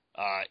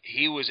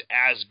 he was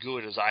as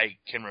good as I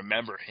can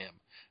remember him.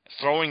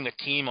 Throwing the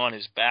team on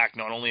his back,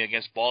 not only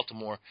against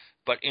Baltimore,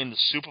 but in the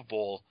Super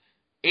Bowl,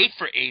 8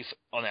 for 8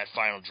 on that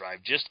final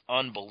drive. Just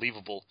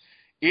unbelievable.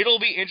 It'll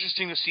be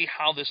interesting to see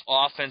how this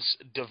offense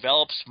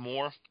develops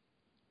more.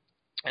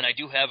 And I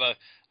do have a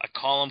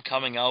column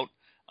coming out,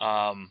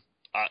 a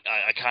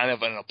kind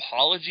of an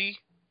apology,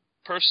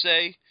 per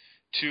se,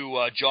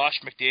 to Josh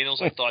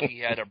McDaniels. I thought he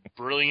had a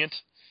brilliant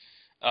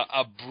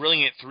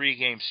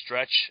 3-game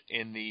stretch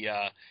in the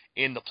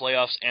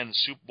playoffs and the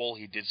Super Bowl.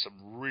 He did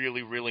some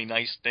really, really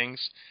nice things.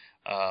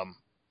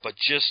 But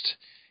just,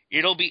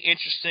 it'll be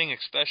interesting,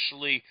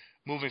 especially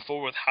moving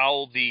forward with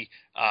how the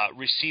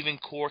receiving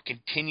core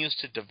continues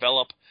to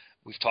develop.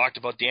 We've talked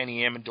about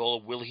Danny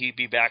Amendola. Will he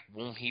be back?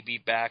 Won't he be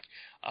back?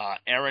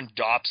 Aaron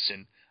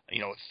Dobson,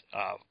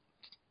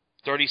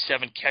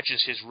 37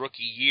 catches his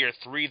rookie year,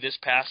 3 this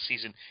past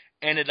season,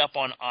 ended up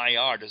on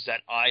IR. Does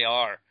that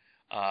IR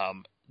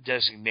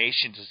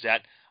designation, does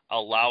that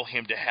allow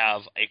him to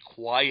have a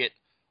quiet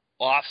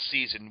off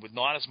season with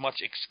not as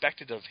much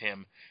expected of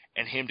him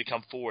and him to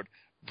come forward?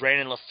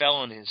 Brandon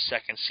LaFell in his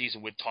second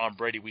season with Tom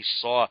Brady, we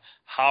saw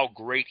how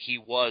great he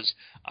was,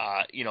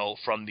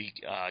 from the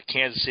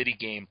Kansas City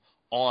game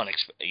on,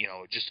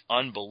 just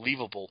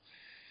unbelievable.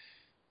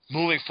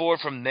 Moving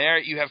forward from there,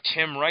 you have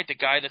Tim Wright, the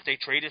guy that they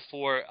traded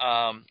for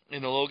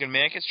in the Logan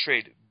Mankins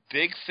trade.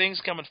 Big things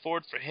coming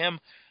forward for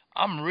him.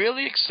 I'm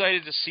really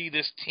excited to see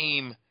this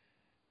team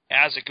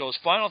as it goes.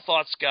 Final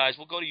thoughts, guys.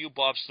 We'll go to you,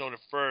 Bob Snowden,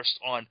 first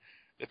on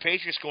the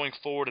Patriots going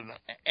forward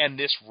and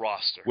this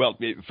roster. Well,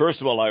 first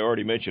of all, I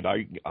already mentioned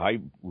I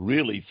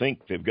really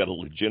think they've got a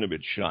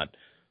legitimate shot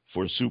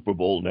for Super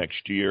Bowl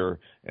next year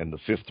and the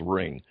 5th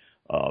ring.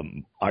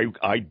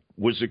 I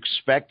was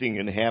expecting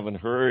and haven't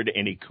heard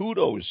any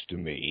kudos to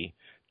me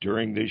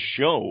during this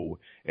show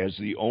as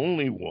the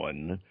only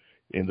one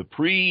in the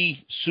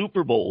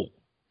pre-Super Bowl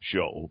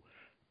show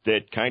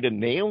that kind of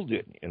nailed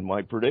it in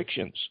my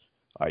predictions.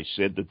 I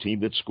said the team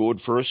that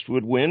scored first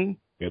would win,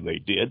 and they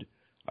did.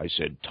 I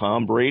said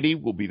Tom Brady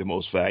will be the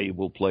most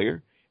valuable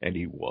player, and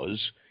he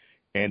was.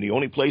 And the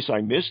only place I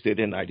missed it,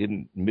 and I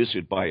didn't miss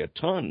it by a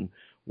ton,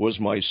 was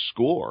my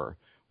score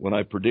when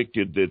I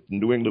predicted that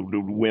New England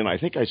would win. I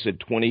think I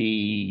said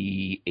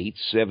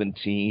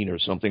 28-17 or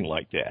something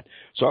like that.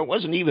 So I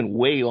wasn't even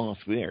way off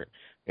there.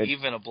 And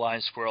even a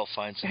blind squirrel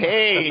finds it.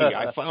 Hey,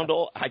 I found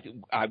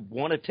I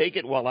want to take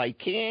it while I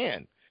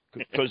can.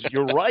 Because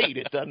you're right,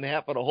 it doesn't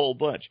happen a whole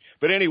bunch.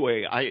 But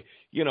anyway,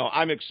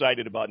 I'm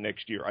excited about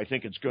next year. I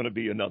think it's going to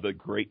be another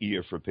great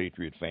year for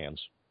Patriot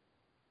fans.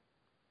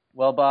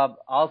 Well, Bob,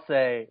 I'll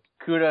say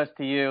kudos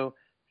to you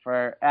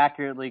for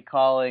accurately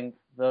calling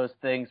those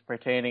things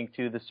pertaining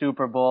to the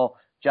Super Bowl.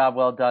 Job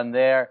well done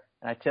there,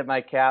 and I tip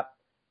my cap.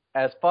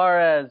 As far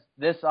as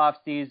this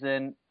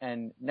offseason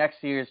and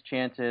next year's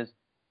chances,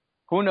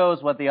 who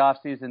knows what the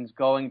offseason's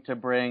going to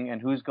bring and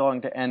who's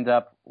going to end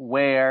up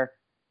where.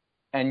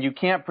 And you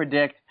can't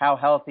predict how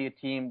healthy a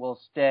team will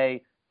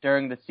stay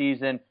during the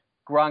season.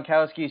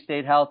 Gronkowski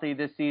stayed healthy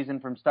this season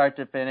from start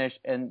to finish,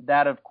 and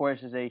that, of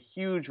course, is a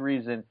huge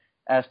reason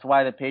as to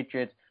why the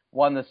Patriots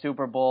won the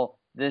Super Bowl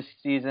this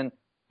season.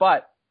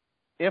 But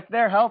if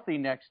they're healthy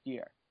next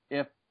year,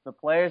 if the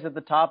players at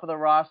the top of the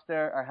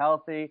roster are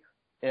healthy,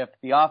 if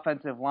the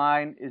offensive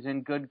line is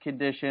in good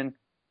condition,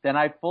 then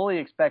I fully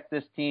expect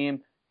this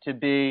team to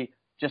be,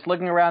 just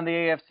looking around the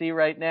AFC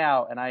right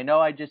now, and I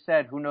know I just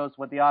said who knows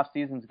what the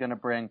offseason is going to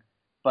bring,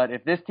 but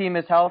if this team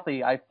is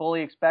healthy, I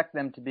fully expect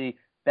them to be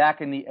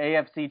back in the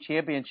AFC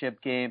Championship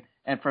game.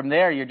 And from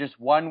there, you're just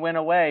one win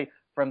away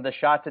from the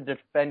shot to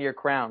defend your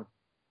crown.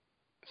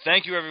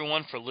 Thank you,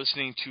 everyone, for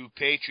listening to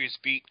Patriots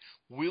Beat.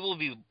 We will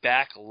be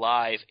back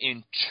live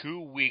in 2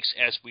 weeks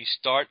as we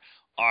start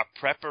our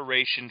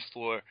preparation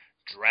for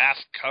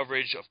draft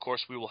coverage. Of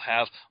course, we will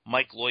have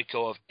Mike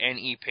Loico of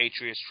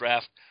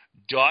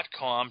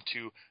NEPatriotsDraft.com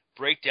to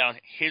break down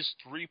his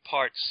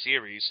 3-part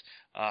series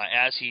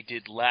as he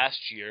did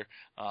last year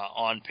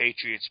on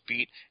Patriots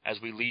Beat as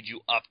we lead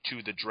you up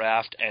to the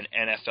draft and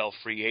NFL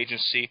free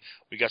agency.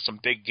 We got some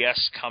big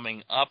guests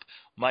coming up.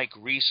 Mike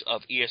Reese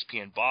of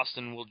ESPN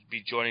Boston will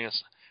be joining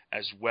us,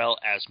 as well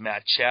as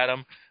Matt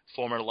Chatham.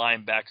 Former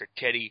linebacker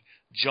Teddy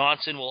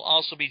Johnson will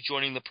also be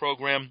joining the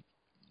program.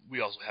 We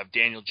also have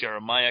Daniel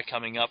Jeremiah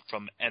coming up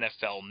from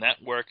NFL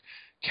Network.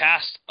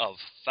 Cast of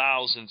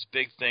thousands,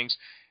 big things.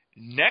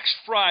 Next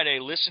Friday,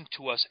 listen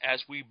to us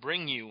as we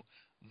bring you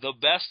the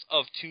best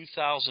of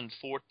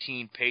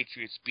 2014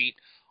 Patriots Beat.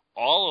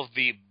 All of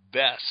the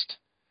best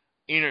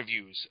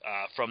interviews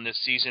from this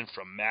season,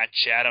 from Matt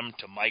Chatham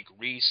to Mike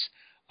Reese,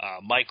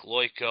 Mike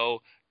Loico,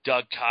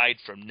 Doug Kyde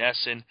from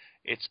Nesson.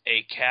 It's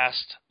a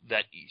cast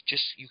that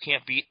you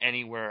can't beat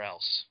anywhere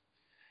else.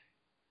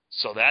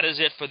 So that is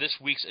it for this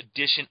week's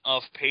edition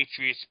of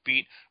Patriots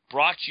Beat,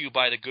 brought to you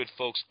by the good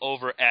folks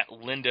over at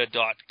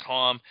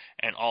lynda.com.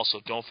 And also,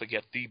 don't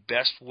forget, the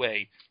best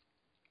way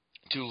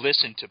to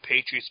listen to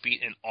Patriots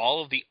Beat and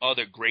all of the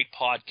other great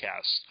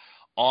podcasts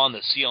on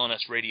the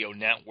CLNS Radio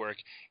Network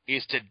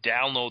is to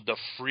download the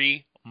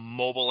free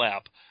mobile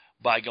app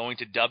by going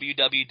to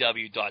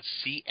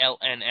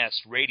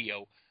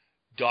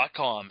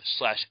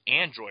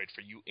www.clnsradio.com/Android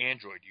for you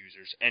Android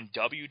users, and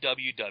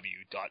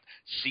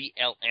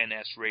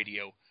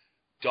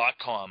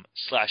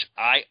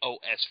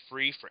www.clnsradio.com/iOS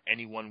free for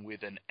anyone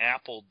with an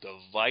Apple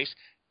device.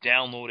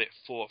 Download it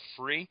for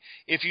free.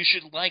 If you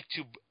should like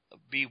to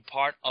be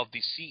part of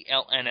the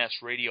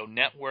CLNS Radio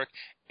Network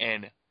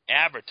and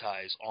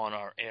advertise on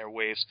our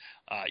airwaves,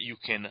 you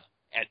can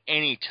at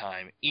any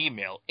time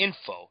email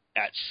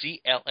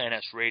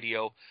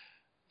info@CLNSradio.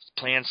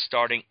 Plans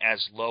starting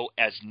as low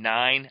as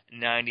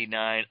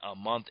 $9.99 a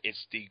month.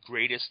 It's the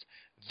greatest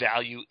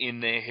value in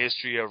the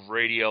history of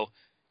radio.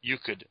 You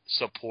could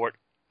support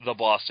the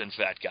Boston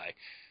Fat Guy.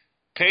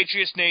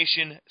 Patriots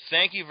Nation,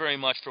 thank you very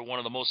much for one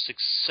of the most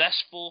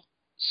successful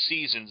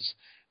seasons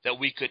that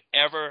we could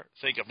ever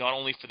think of, not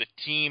only for the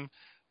team,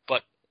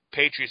 but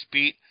Patriots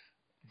Beat.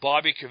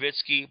 Bobby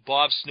Kravitsky,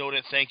 Bob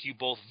Snowden, thank you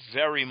both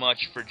very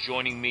much for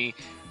joining me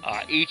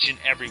each and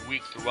every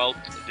week throughout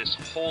this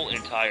whole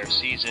entire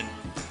season.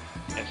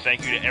 And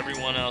thank you to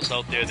everyone else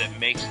out there that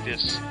makes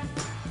this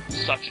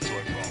such a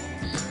joy for all of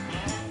us.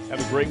 Have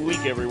a great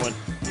week, everyone.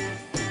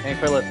 Thanks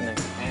for listening.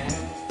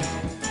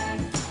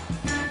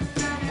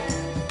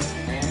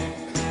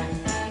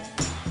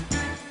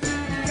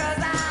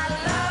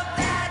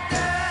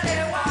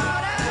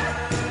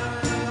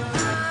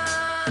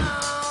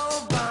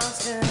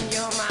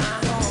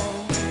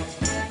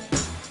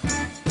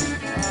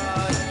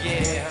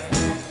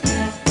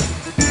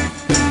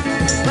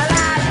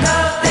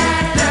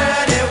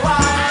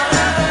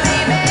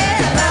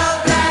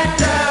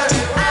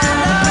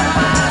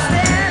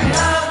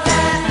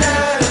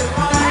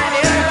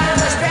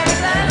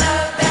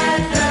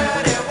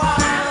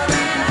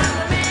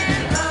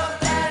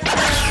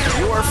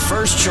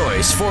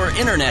 Choice for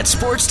Internet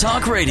Sports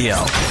Talk Radio,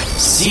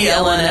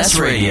 CLNS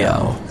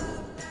Radio.